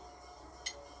died?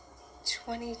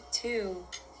 22.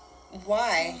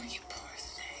 Why? Oh, you poor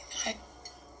thing.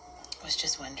 I was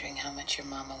just wondering how much your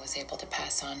mama was able to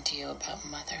pass on to you about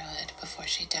motherhood before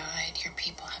she died. Your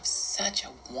people have such a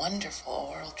wonderful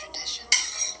oral tradition.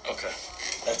 Okay,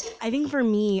 that's it. I think for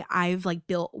me, I've like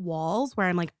built walls where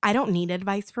I'm like, I don't need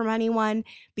advice from anyone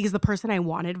because the person I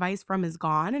want advice from is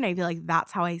gone. And I feel like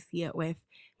that's how I see it with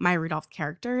Maya Rudolph's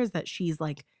character, is that she's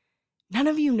like, none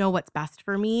of you know what's best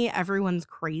for me. Everyone's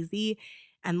crazy.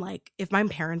 And like, if my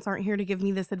parents aren't here to give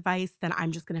me this advice, then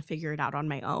I'm just going to figure it out on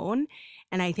my own.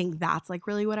 And I think that's like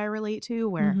really what I relate to,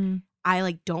 where I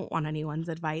like don't want anyone's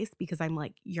advice because I'm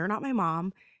like, you're not my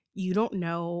mom. You don't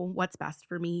know what's best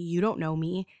for me. You don't know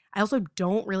me. I also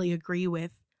don't really agree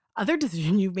with other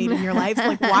decisions you've made in your life. So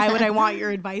like, why would I want your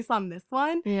advice on this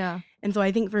one? Yeah. And so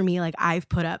I think for me, like, I've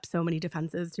put up so many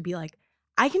defenses to be like,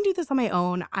 I can do this on my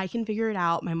own. I can figure it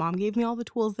out. My mom gave me all the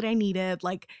tools that I needed.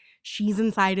 Like, she's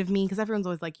inside of me, because everyone's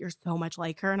always like, you're so much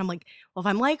like her. And I'm like, well, if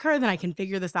I'm like her, then I can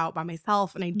figure this out by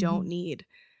myself and I don't need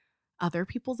other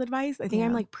people's advice. I think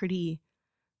I'm like I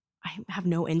have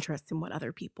no interest in what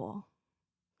other people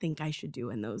think I should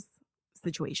do in those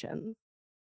situations.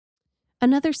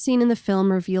 Another scene in the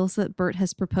film reveals that Bert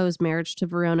has proposed marriage to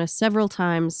Verona several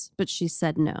times, but she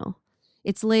said no.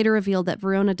 It's later revealed that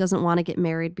Verona doesn't want to get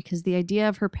married because the idea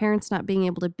of her parents not being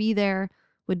able to be there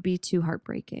would be too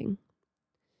heartbreaking.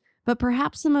 But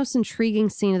perhaps the most intriguing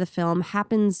scene of the film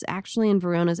happens actually in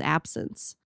Verona's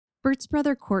absence. Bert's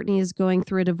brother Courtney is going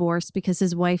through a divorce because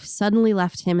his wife suddenly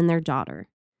left him and their daughter.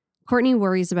 Courtney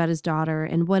worries about his daughter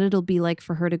and what it'll be like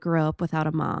for her to grow up without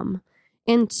a mom.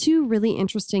 And two really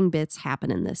interesting bits happen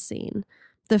in this scene.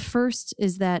 The first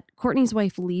is that Courtney's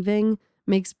wife leaving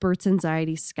makes Bert's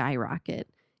anxiety skyrocket.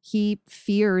 He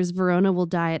fears Verona will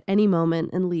die at any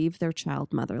moment and leave their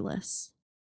child motherless.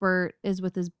 Bert is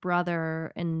with his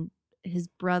brother, and his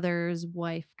brother's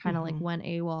wife kind of like went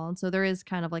AWOL. And so there is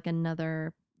kind of like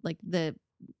another, like the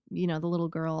little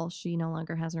girl, she no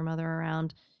longer has her mother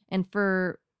around. And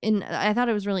I thought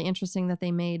it was really interesting that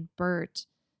they made Bert,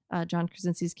 John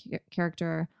Krasinski's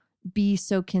character, be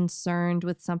so concerned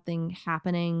with something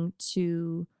happening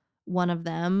to one of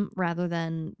them rather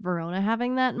than Verona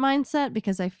having that mindset,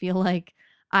 because I feel like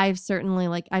I've certainly,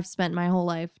 like, I've spent my whole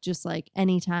life just like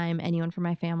anytime anyone from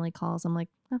my family calls, I'm like,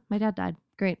 oh, my dad died.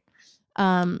 Great.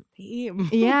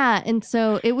 Yeah. And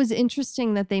so it was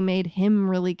interesting that they made him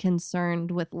really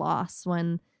concerned with loss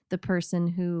when the person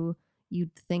who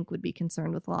you'd think would be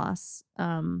concerned with loss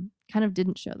kind of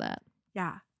didn't show that.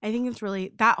 Yeah. I think it's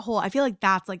really I feel like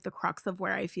that's like the crux of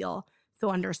where I feel so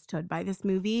understood by this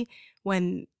movie,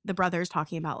 when the brother's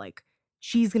talking about like,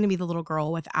 she's going to be the little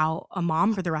girl without a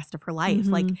mom for the rest of her life.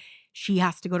 Like, she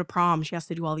has to go to prom. She has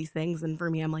to do all these things. And for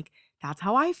me, I'm like, that's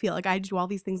how I feel. Like, I do all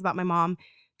these things about my mom.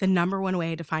 The number one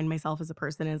way I define myself as a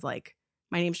person is like,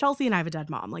 my name's Chelsea and I have a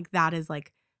dead mom. Like, that is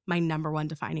like my number one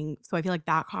defining. So I feel like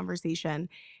that conversation.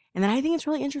 And then I think it's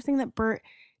really interesting that Bert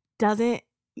doesn't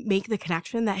make the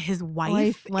connection that his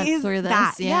wife went is through this.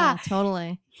 that. Yeah,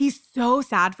 totally. He's so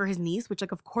sad for his niece, which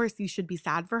like, of course you should be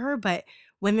sad for her. But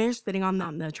when they're sitting on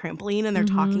the trampoline and they're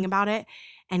talking about it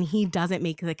and he doesn't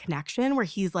make the connection where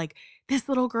he's like, this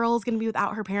little girl is going to be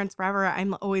without her parents forever.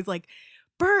 I'm always like,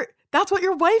 Bert, that's what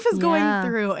your wife is going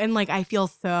through. And like, I feel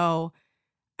so,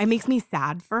 it makes me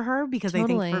sad for her because I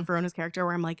think for Verona's character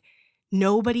where I'm like,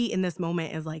 nobody in this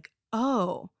moment is like,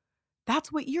 oh,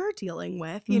 that's what you're dealing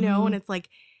with, you know? And it's like,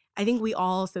 I think we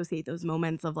all associate those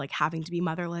moments of like having to be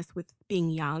motherless with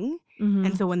being young.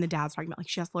 And so when the dad's talking about like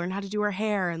she has to learn how to do her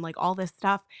hair and like all this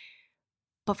stuff,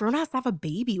 but Verona has to have a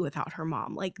baby without her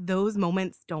mom. Like those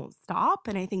moments don't stop.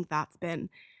 And I think that's been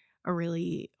a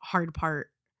really hard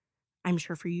part, I'm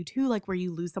sure for you too, like where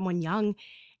you lose someone young.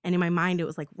 And in my mind, it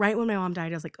was like right when my mom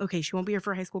died, I was like, okay, she won't be here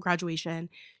for high school graduation.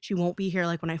 She won't be here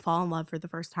like when I fall in love for the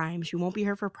first time. She won't be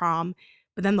here for prom.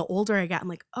 But then the older I get, I'm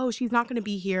like, oh, she's not going to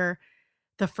be here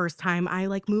the first time I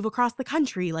like move across the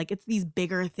country. Like it's these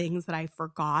bigger things that I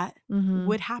forgot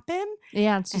would happen.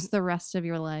 Yeah, it's just the rest of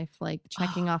your life, like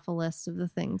checking off a list of the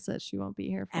things that she won't be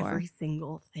here for. Every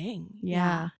single thing.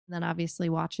 Yeah. And then obviously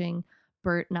watching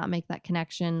Bert not make that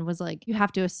connection was like, you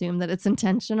have to assume that it's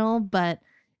intentional, but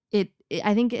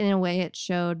I think in a way it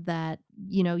showed that,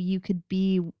 you know,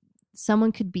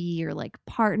 someone could be your like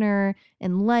partner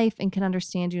in life and can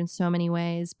understand you in so many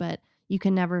ways, but you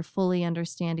can never fully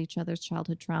understand each other's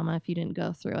childhood trauma if you didn't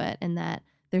go through it. And that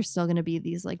there's still going to be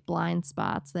these like blind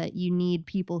spots that you need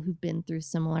people who've been through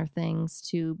similar things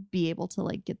to be able to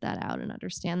like get that out and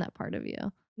understand that part of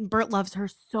you. Bert loves her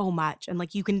so much. And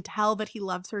like you can tell that he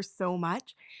loves her so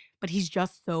much, but he's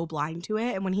just so blind to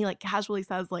it. And when he like casually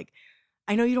says like,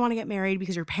 I know you don't want to get married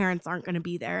because your parents aren't going to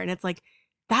be there. And it's like,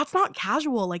 that's not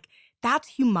casual. Like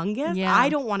that's humongous. Yeah. I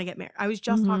don't want to get married. I was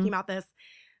just talking about this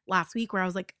last week where I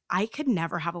was like, I could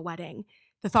never have a wedding.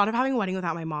 The thought of having a wedding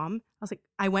without my mom, I was like,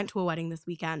 I went to a wedding this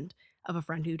weekend of a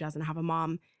friend who doesn't have a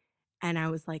mom. And I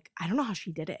was like, I don't know how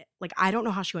she did it. Like, I don't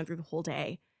know how she went through the whole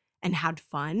day and had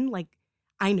fun. Like,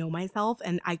 I know myself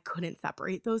and I couldn't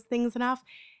separate those things enough.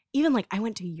 Even like I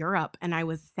went to Europe and I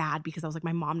was sad because I was like,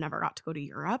 my mom never got to go to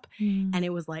Europe. And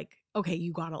it was like, okay,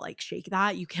 you got to like shake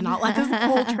that. You cannot let this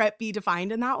whole trip be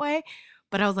defined in that way.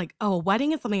 But I was like, oh, a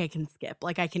wedding is something I can skip.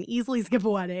 Like I can easily skip a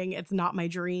wedding. It's not my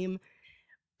dream.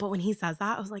 But when he says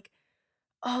that, I was like,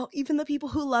 oh, even the people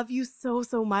who love you so,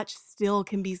 so much still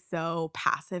can be so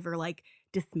passive or like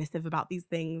dismissive about these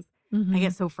things. I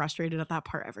get so frustrated at that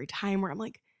part every time where I'm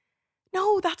like,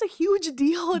 no, that's a huge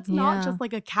deal. It's not just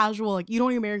like a casual, like you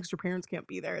don't get married because your parents can't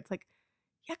be there. It's like,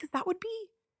 yeah, because that would be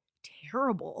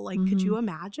terrible. Like, could you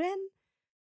imagine?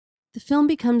 The film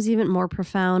becomes even more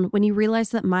profound when you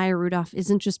realize that Maya Rudolph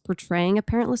isn't just portraying a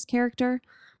parentless character,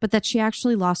 but that she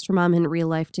actually lost her mom in real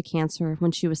life to cancer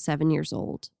when she was 7 years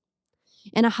old.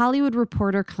 In a Hollywood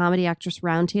Reporter comedy actress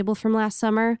roundtable from last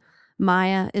summer,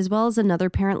 Maya, as well as another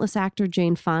parentless actor,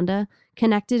 Jane Fonda,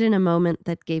 connected in a moment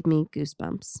that gave me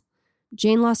goosebumps.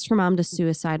 Jane lost her mom to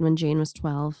suicide when Jane was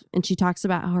 12, and she talks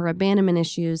about how her abandonment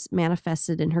issues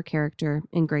manifested in her character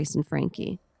in Grace and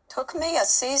Frankie. Took me a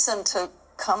season to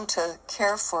come to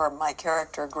care for my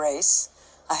character, Grace.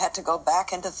 I had to go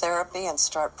back into therapy and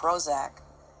start Prozac.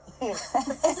 Wait,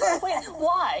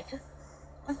 why?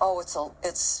 Oh,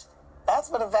 that's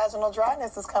where the vaginal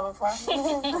dryness is coming from.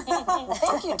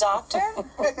 Thank you, doctor.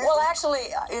 Well, actually,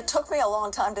 it took me a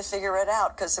long time to figure it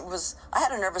out because I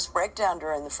had a nervous breakdown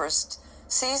during the first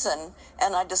season,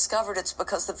 and I discovered it's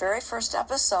because the very first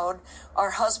episode,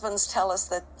 our husbands tell us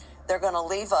that they're going to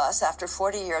leave us after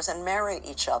 40 years and marry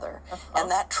each other.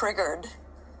 And that triggered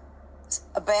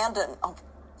abandon. Oh,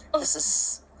 this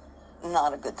is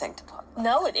not a good thing to talk about.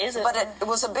 No, it isn't. But it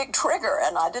was a big trigger,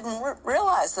 and I didn't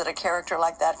realize that a character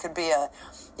like that could be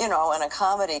in a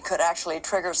comedy could actually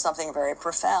trigger something very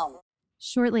profound.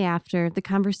 Shortly after, the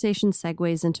conversation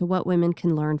segues into what women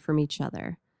can learn from each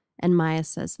other. And Maya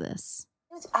says this.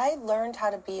 I learned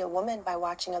how to be a woman by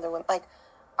watching other women. Like,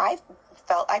 I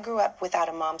grew up without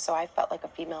a mom, so I felt like a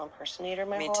female impersonator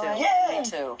my whole life. Me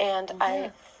too. And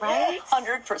right?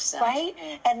 100%.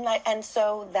 Right? And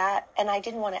so that, and I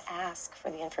didn't want to ask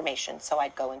for the information, so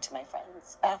I'd go into my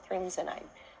friends' bathrooms and I'd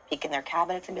peek in their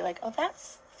cabinets and be like, oh,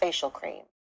 that's facial cream.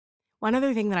 One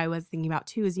other thing that I was thinking about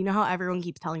too is, you know how everyone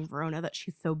keeps telling Verona that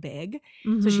she's so big?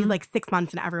 So she's like 6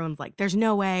 months and everyone's like, there's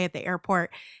no way. At the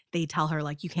airport, they tell her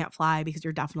like, you can't fly because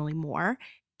you're definitely more.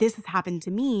 This has happened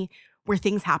to me where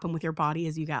things happen with your body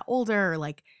as you get older, or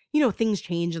like, you know, things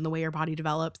change in the way your body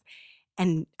develops.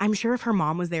 And I'm sure if her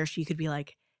mom was there, she could be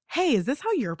like, hey, is this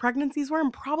how your pregnancies were?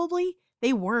 And probably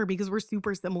they were, because we're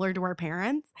super similar to our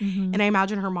parents. And I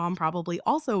imagine her mom probably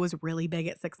also was really big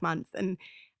at 6 months. And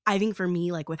I think for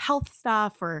me, like with health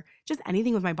stuff or just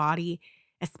anything with my body,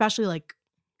 especially like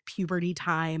puberty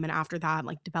time and after that,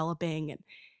 like developing, and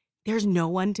there's no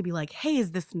one to be like, hey,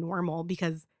 is this normal?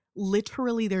 Because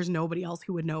literally there's nobody else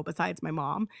who would know besides my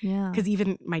mom. Yeah. Because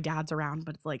even my dad's around,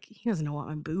 but it's like, he doesn't know what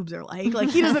my boobs are like. Like,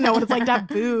 he doesn't know what it's like to have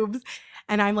boobs.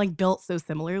 And I'm like built so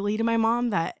similarly to my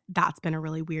mom that that's been a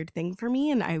really weird thing for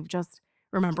me. And I just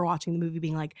remember watching the movie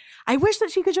being like, I wish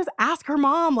that she could just ask her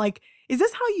mom, like, is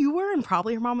this how you were? And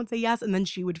probably her mom would say yes. And then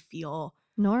she would feel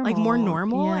Normal. like more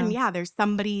normal. Yeah. And yeah, there's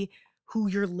somebody who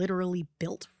you're literally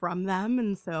built from them.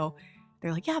 And so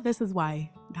they're like, yeah, this is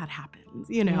why that happens,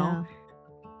 you know? Yeah.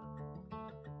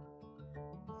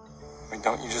 I mean,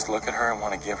 don't you just look at her and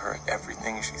want to give her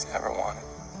everything she's ever wanted?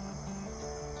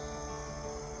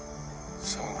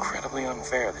 So incredibly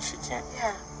unfair that she can't.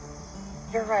 Yeah,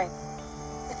 you're right.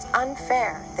 It's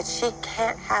unfair that she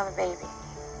can't have a baby.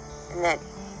 And that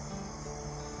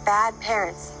bad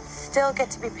parents still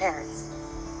get to be parents.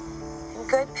 And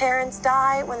good parents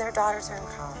die when their daughters are in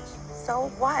college. So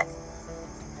what?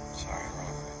 Sorry,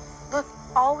 Robert. Look,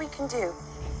 all we can do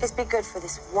is be good for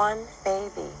this one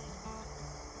baby.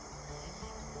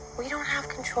 We don't have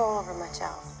control over much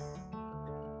else.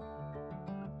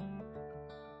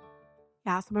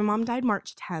 Yeah, so my mom died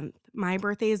March 10th. My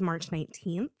birthday is March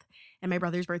 19th, and my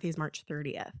brother's birthday is March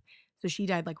 30th. So she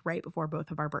died like right before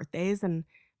both of our birthdays, and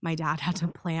my dad had to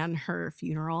plan her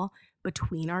funeral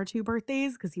between our two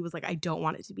birthdays because he was like, I don't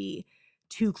want it to be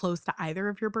too close to either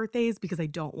of your birthdays because I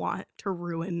don't want to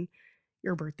ruin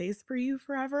your birthdays for you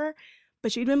forever.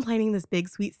 But she'd been planning this big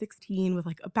Sweet 16 with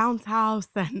like a bounce house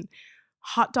and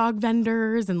hot dog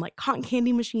vendors and like cotton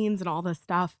candy machines and all this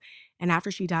stuff. And after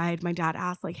she died, my dad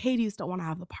asked like, hey, do you still want to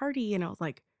have the party? And I was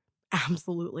like,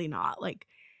 absolutely not. Like,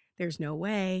 there's no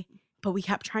way. But we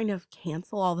kept trying to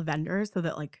cancel all the vendors so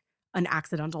that like an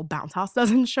accidental bounce house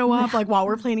doesn't show up like while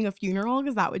we're planning a funeral,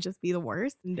 because that would just be the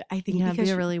worst. And I think it'd because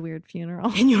be a really weird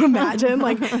funeral. Can you imagine?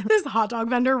 Like this hot dog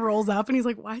vendor rolls up and he's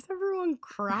like, why is everyone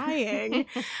crying?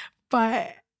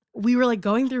 But we were like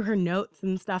going through her notes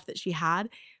and stuff that she had.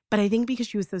 But I think because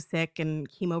she was so sick and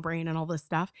chemo brain and all this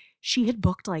stuff, she had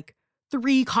booked like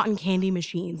 3 cotton candy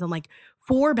machines and like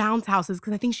 4 bounce houses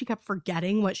because I think she kept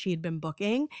forgetting what she had been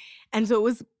booking. And so it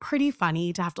was pretty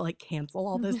funny to have to like cancel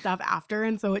all this stuff after.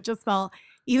 And so it just felt,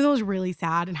 even though it was really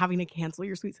sad and having to cancel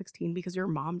your Sweet 16 because your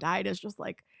mom died is just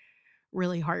like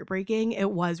really heartbreaking.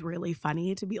 It was really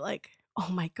funny to be like, oh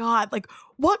my God, like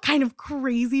what kind of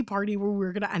crazy party were we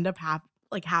going to end up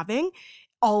having?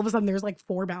 All of a sudden there's like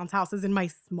 4 bounce houses in my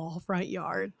small front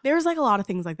yard. There's like a lot of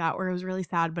things like that where it was really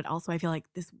sad, but also I feel like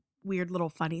this weird little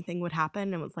funny thing would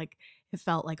happen. And it was like, it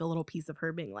felt like a little piece of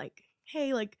her being like,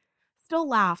 hey, like still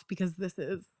laugh because this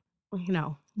is, you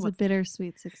know. It's a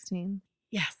bittersweet 16.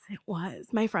 Yes, it was.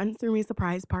 My friends threw me a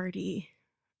surprise party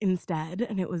instead.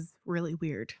 And it was really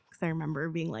weird because I remember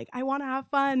being like, I want to have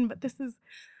fun, but this is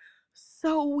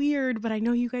so weird. But I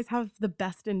know you guys have the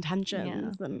best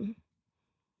intentions. Yeah. And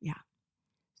yeah.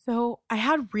 So I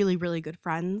had really, really good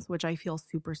friends, which I feel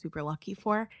super, super lucky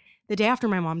for. The day after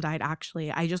my mom died,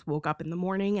 actually, I just woke up in the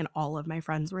morning and all of my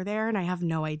friends were there. And I have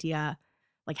no idea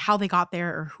like how they got there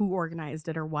or who organized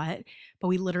it or what. But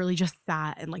we literally just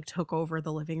sat and like took over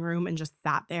the living room and just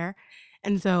sat there.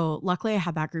 And so luckily I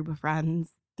had that group of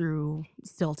friends through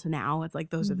still to now. It's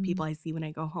like those are the people I see when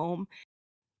I go home.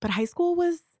 But high school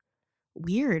was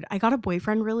weird. I got a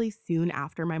boyfriend really soon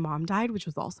after my mom died, which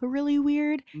was also really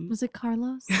weird. Was it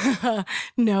Carlos?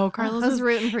 No, Carlos was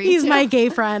rooting for you. He's too. my gay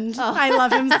friend. Oh. I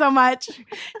love him so much.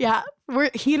 Yeah,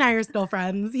 he and I are still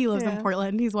friends. He lives in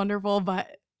Portland. He's wonderful,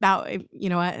 but that, you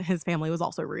know what? His family was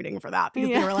also rooting for that because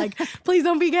they were like, please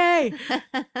don't be gay.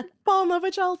 Fall in love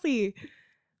with Chelsea.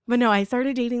 But no, I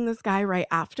started dating this guy right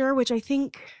after, which I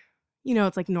think, you know,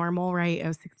 it's like normal, right? I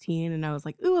was 16 and I was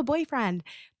like, ooh, a boyfriend.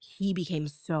 He became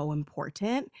so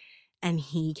important and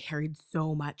he carried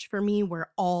so much for me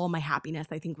where all my happiness,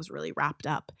 I think, was really wrapped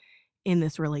up in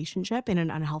this relationship in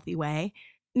an unhealthy way.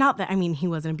 Not that, I mean, he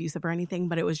wasn't abusive or anything,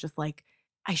 but it was just like,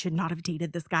 I should not have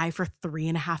dated this guy for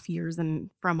 3.5 years and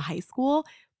from high school.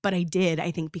 But I did, I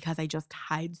think, because I just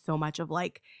hid so much of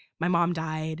like, my mom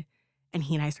died and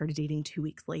he and I started dating 2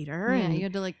 weeks later. Yeah, and you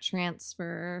had to like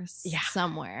transfer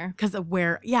somewhere. Because of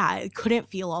where, I couldn't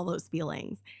feel all those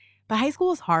feelings. But high school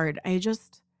was hard. I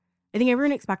think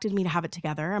everyone expected me to have it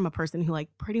together. I'm a person who like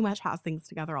pretty much has things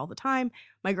together all the time.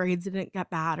 My grades didn't get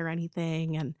bad or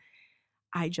anything. And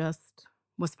I just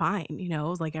was fine. You know, it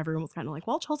was like everyone was kind of like,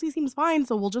 well, Chelsea seems fine,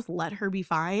 so we'll just let her be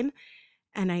fine.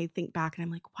 And I think back and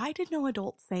I'm like, why did no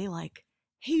adult say like,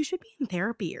 hey, you should be in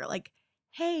therapy? Or like,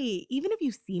 hey, even if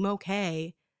you seem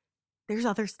okay, there's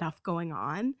other stuff going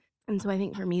on. And so I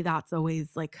think for me, that's always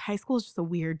like high school is just a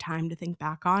weird time to think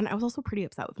back on. I was also pretty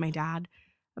upset with my dad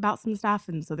about some stuff.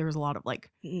 And so there was a lot of like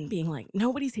being like,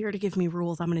 nobody's here to give me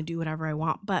rules. I'm going to do whatever I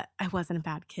want. But I wasn't a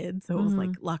bad kid. So it was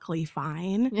like luckily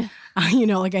fine.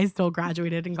 Yeah. Like I still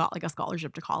graduated and got like a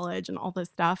scholarship to college and all this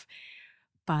stuff.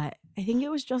 But I think I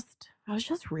was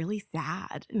just really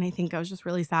sad. And I think I was just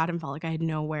really sad and felt like I had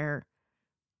nowhere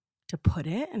to put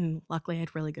it. And luckily I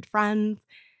had really good friends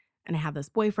and I had this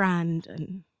boyfriend,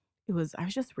 and I was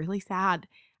just really sad.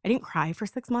 I didn't cry for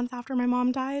 6 months after my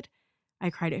mom died. I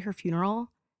cried at her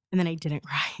funeral, and then I didn't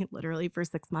cry literally for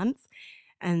 6 months.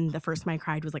 And the first time I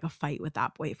cried was like a fight with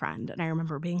that boyfriend. And I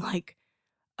remember being like,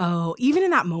 oh, even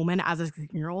in that moment as a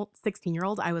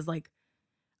 16-year-old, I was like,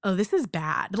 oh, this is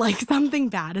bad. Like something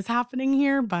bad is happening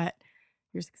here, but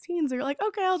you're 16, so you're like,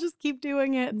 okay, I'll just keep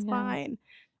doing it. It's fine.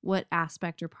 What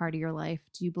aspect or part of your life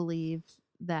do you believe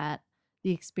that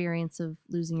the experience of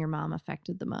losing your mom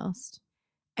affected the most?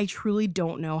 I truly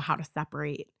don't know how to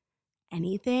separate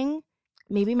anything.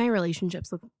 Maybe my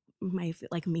relationships with my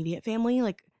like immediate family,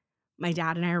 like my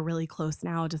dad and I are really close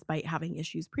now despite having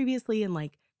issues previously. And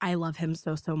like, I love him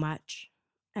so much.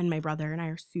 And my brother and I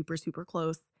are super, super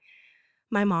close.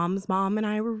 My mom's mom and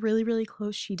I were really, really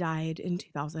close. She died in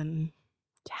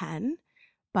 2010.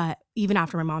 But even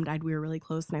after my mom died, we were really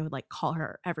close. And I would like call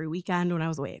her every weekend when I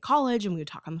was away at college, and we would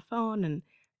talk on the phone. And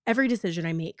every decision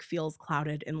I make feels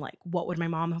clouded in like, what would my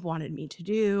mom have wanted me to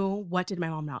do? What did my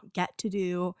mom not get to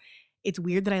do? It's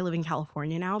weird that I live in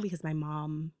California now because my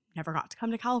mom never got to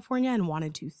come to California and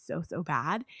wanted to so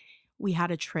bad. We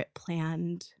had a trip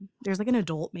planned. There's like an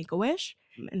adult Make-A-Wish.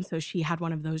 And so she had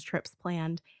one of those trips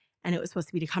planned. And it was supposed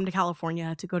to be to come to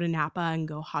California to go to Napa and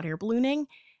go hot air ballooning.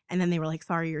 And then they were like,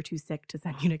 sorry, you're too sick to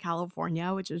send you to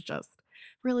California, which is just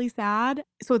really sad.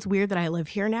 So it's weird that I live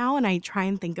here now. And I try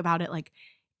and think about it like,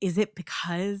 is it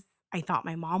because I thought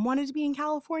my mom wanted to be in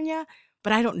California?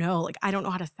 But I don't know. Like, I don't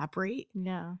know how to separate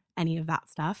any of that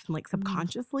stuff. And like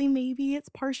subconsciously, maybe it's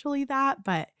partially that.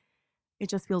 But it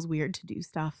just feels weird to do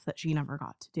stuff that she never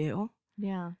got to do.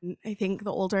 Yeah. And I think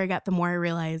the older I get, the more I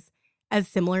realize as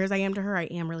similar as I am to her, I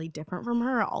am really different from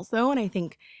her also. And I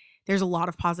think there's a lot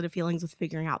of positive feelings with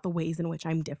figuring out the ways in which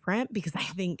I'm different, because I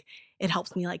think it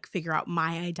helps me like figure out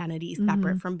my identity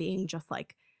separate from being just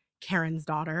like Karen's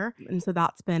daughter. And so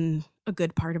that's been a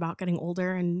good part about getting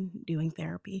older and doing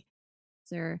therapy.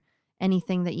 Is there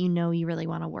anything that you know you really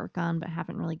want to work on but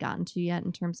haven't really gotten to yet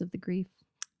in terms of the grief?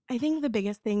 I think the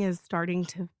biggest thing is starting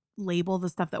to label the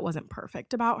stuff that wasn't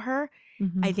perfect about her.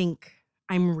 I think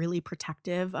I'm really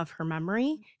protective of her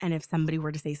memory. And if somebody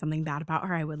were to say something bad about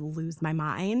her, I would lose my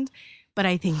mind. But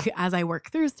I think as I work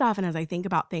through stuff and as I think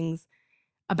about things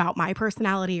about my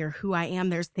personality or who I am,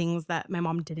 there's things that my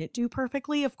mom didn't do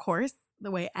perfectly, of course,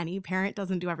 the way any parent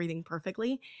doesn't do everything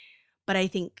perfectly. But I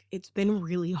think it's been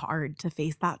really hard to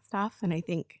face that stuff. And I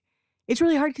think it's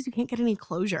really hard because you can't get any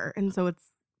closure. And so it's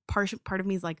part of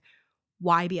me is like,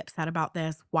 why be upset about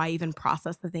this? Why even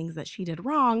process the things that she did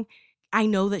wrong? I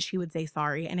know that she would say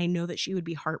sorry, and I know that she would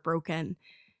be heartbroken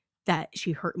that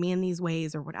she hurt me in these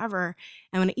ways or whatever.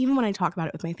 And even when I talk about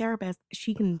it with my therapist,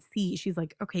 she can see, she's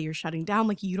like, okay, you're shutting down.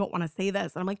 Like, you don't want to say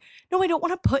this. And I'm like, no, I don't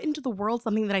want to put into the world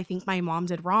something that I think my mom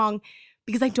did wrong,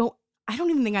 because I don't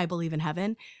even think I believe in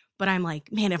heaven. But I'm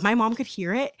like, man, if my mom could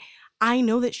hear it, I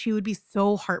know that she would be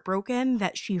so heartbroken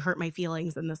that she hurt my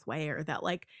feelings in this way, or that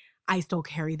like I still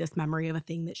carry this memory of a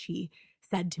thing that she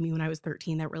said to me when I was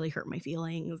 13 that really hurt my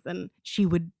feelings, and she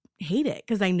would hate it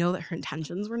because I know that her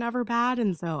intentions were never bad.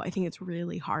 And so I think it's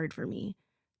really hard for me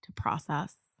to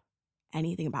process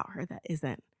anything about her that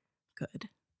isn't good.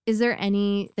 Is there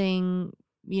anything,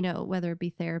 whether it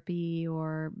be therapy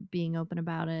or being open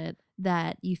about it,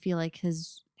 that you feel like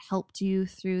has helped you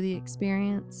through the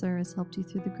experience or has helped you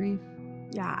through the grief?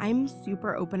 Yeah, I'm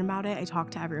super open about it. I talk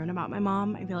to everyone about my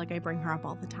mom. I feel like I bring her up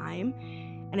all the time.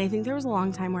 And I think there was a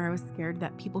long time where I was scared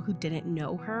that people who didn't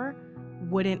know her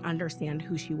wouldn't understand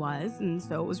who she was. And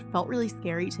so it felt really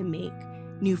scary to make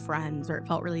new friends, or it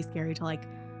felt really scary to like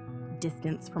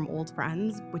distance from old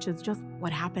friends, which is just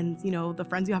what happens. The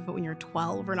friends you have when you're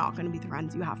 12 are not going to be the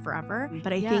friends you have forever.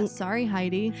 But I think... Sorry,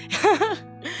 Heidi.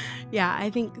 Yeah, I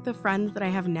think the friends that I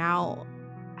have now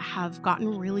have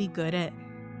gotten really good at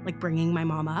like bringing my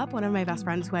mom up. One of my best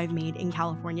friends who I've made in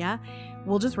California,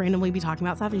 we'll just randomly be talking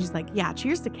about stuff and she's like, yeah,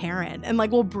 cheers to Karen. And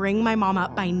like, we'll bring my mom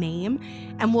up by name,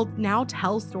 and we'll now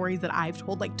tell stories that I've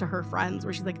told like to her friends,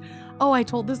 where she's like, oh, I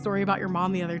told this story about your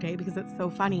mom the other day because it's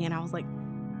so funny. And I was like,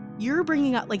 you're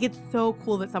bringing up, like, it's so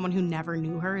cool that someone who never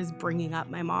knew her is bringing up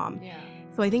my mom. Yeah.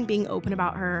 So I think being open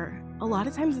about her, a lot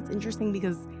of times it's interesting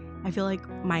because I feel like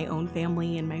my own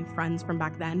family and my friends from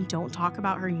back then don't talk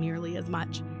about her nearly as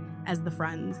much as the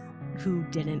friends who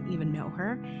didn't even know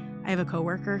her. I have a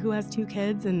coworker who has 2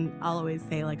 kids, and I'll always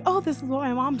say like, oh, this is what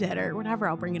my mom did or whatever.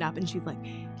 I'll bring it up, and she's like,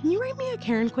 can you write me a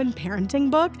Karen Quinn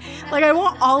parenting book? Like, I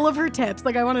want all of her tips.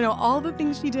 Like, I want to know all the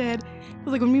things she did. It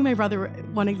was like when me and my brother,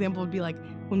 one example would be like,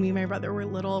 when me and my brother were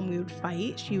little and we would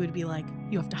fight, she would be like,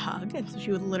 you have to hug. And so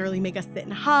she would literally make us sit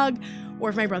and hug. Or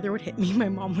if my brother would hit me, my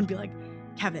mom would be like,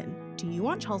 Kevin, do you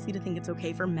want Chelsea to think it's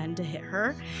okay for men to hit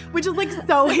her? Which is like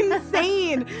so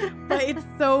insane, but it's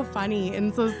so funny.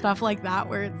 And so stuff like that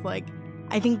where it's like,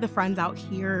 I think the friends out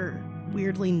here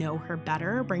weirdly know her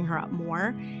better, bring her up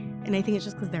more. And I think it's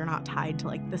just because they're not tied to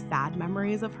like the sad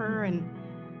memories of her. And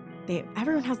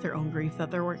everyone has their own grief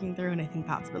that they're working through. And I think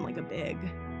that's been like a big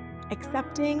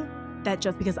accepting that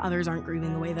just because others aren't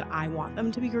grieving the way that I want them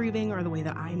to be grieving or the way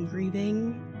that I'm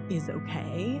grieving is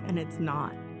okay. And it's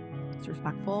not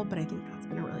disrespectful, but I think that's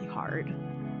been a really hard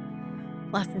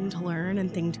lesson to learn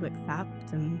and thing to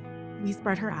accept. And we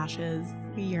spread her ashes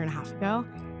a 1.5 years ago,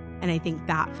 and I think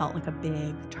that felt like a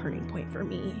big turning point for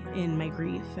me in my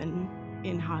grief and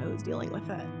in how I was dealing with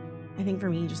it. I think for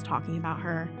me, just talking about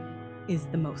her is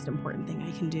the most important thing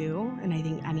I can do, and I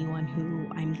think anyone who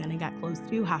I'm gonna get close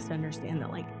to has to understand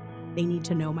that like they need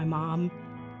to know my mom,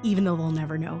 even though they'll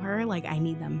never know her. Like, I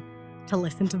need them to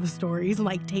listen to the stories and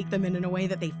like take them in a way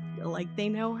that they feel like they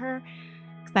know her.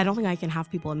 Because I don't think I can have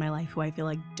people in my life who I feel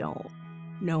like don't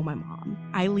know my mom.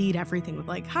 I lead everything with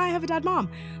like, hi, I have a dead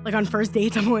mom. Like on first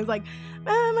dates, I'm always like,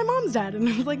 my mom's dead. And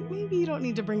I was like, maybe you don't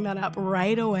need to bring that up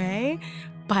right away,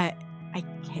 but I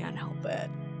can't help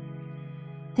it.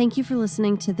 Thank you for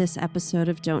listening to this episode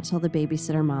of Don't Tell the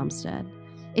Babysitter Mom's Dead.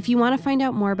 If you want to find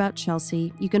out more about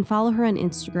Chelsea, you can follow her on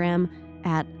Instagram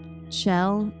at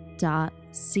chel.c.quinn.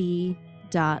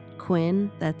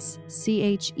 That's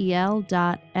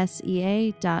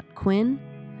chel.sea.quinn.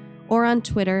 Or on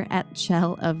Twitter at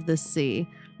Chel of the Sea,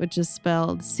 which is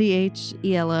spelled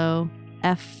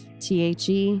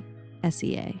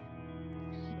CHELOFTHESEA.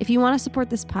 If you want to support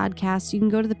this podcast, you can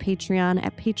go to the Patreon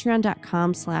at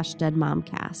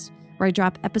patreon.com/deadmomcast, where I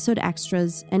drop episode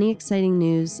extras, any exciting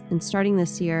news, and starting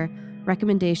this year,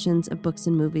 recommendations of books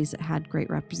and movies that had great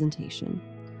representation.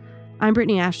 I'm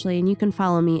Brittany Ashley, and you can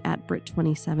follow me at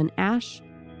Brit27Ash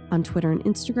on Twitter and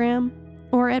Instagram,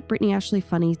 or at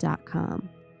BrittanyAshleyFunny.com.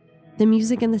 The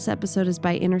music in this episode is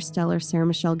by Interstellar Sarah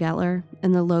Michelle Gellar,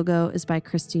 and the logo is by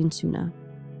Christine Tuna.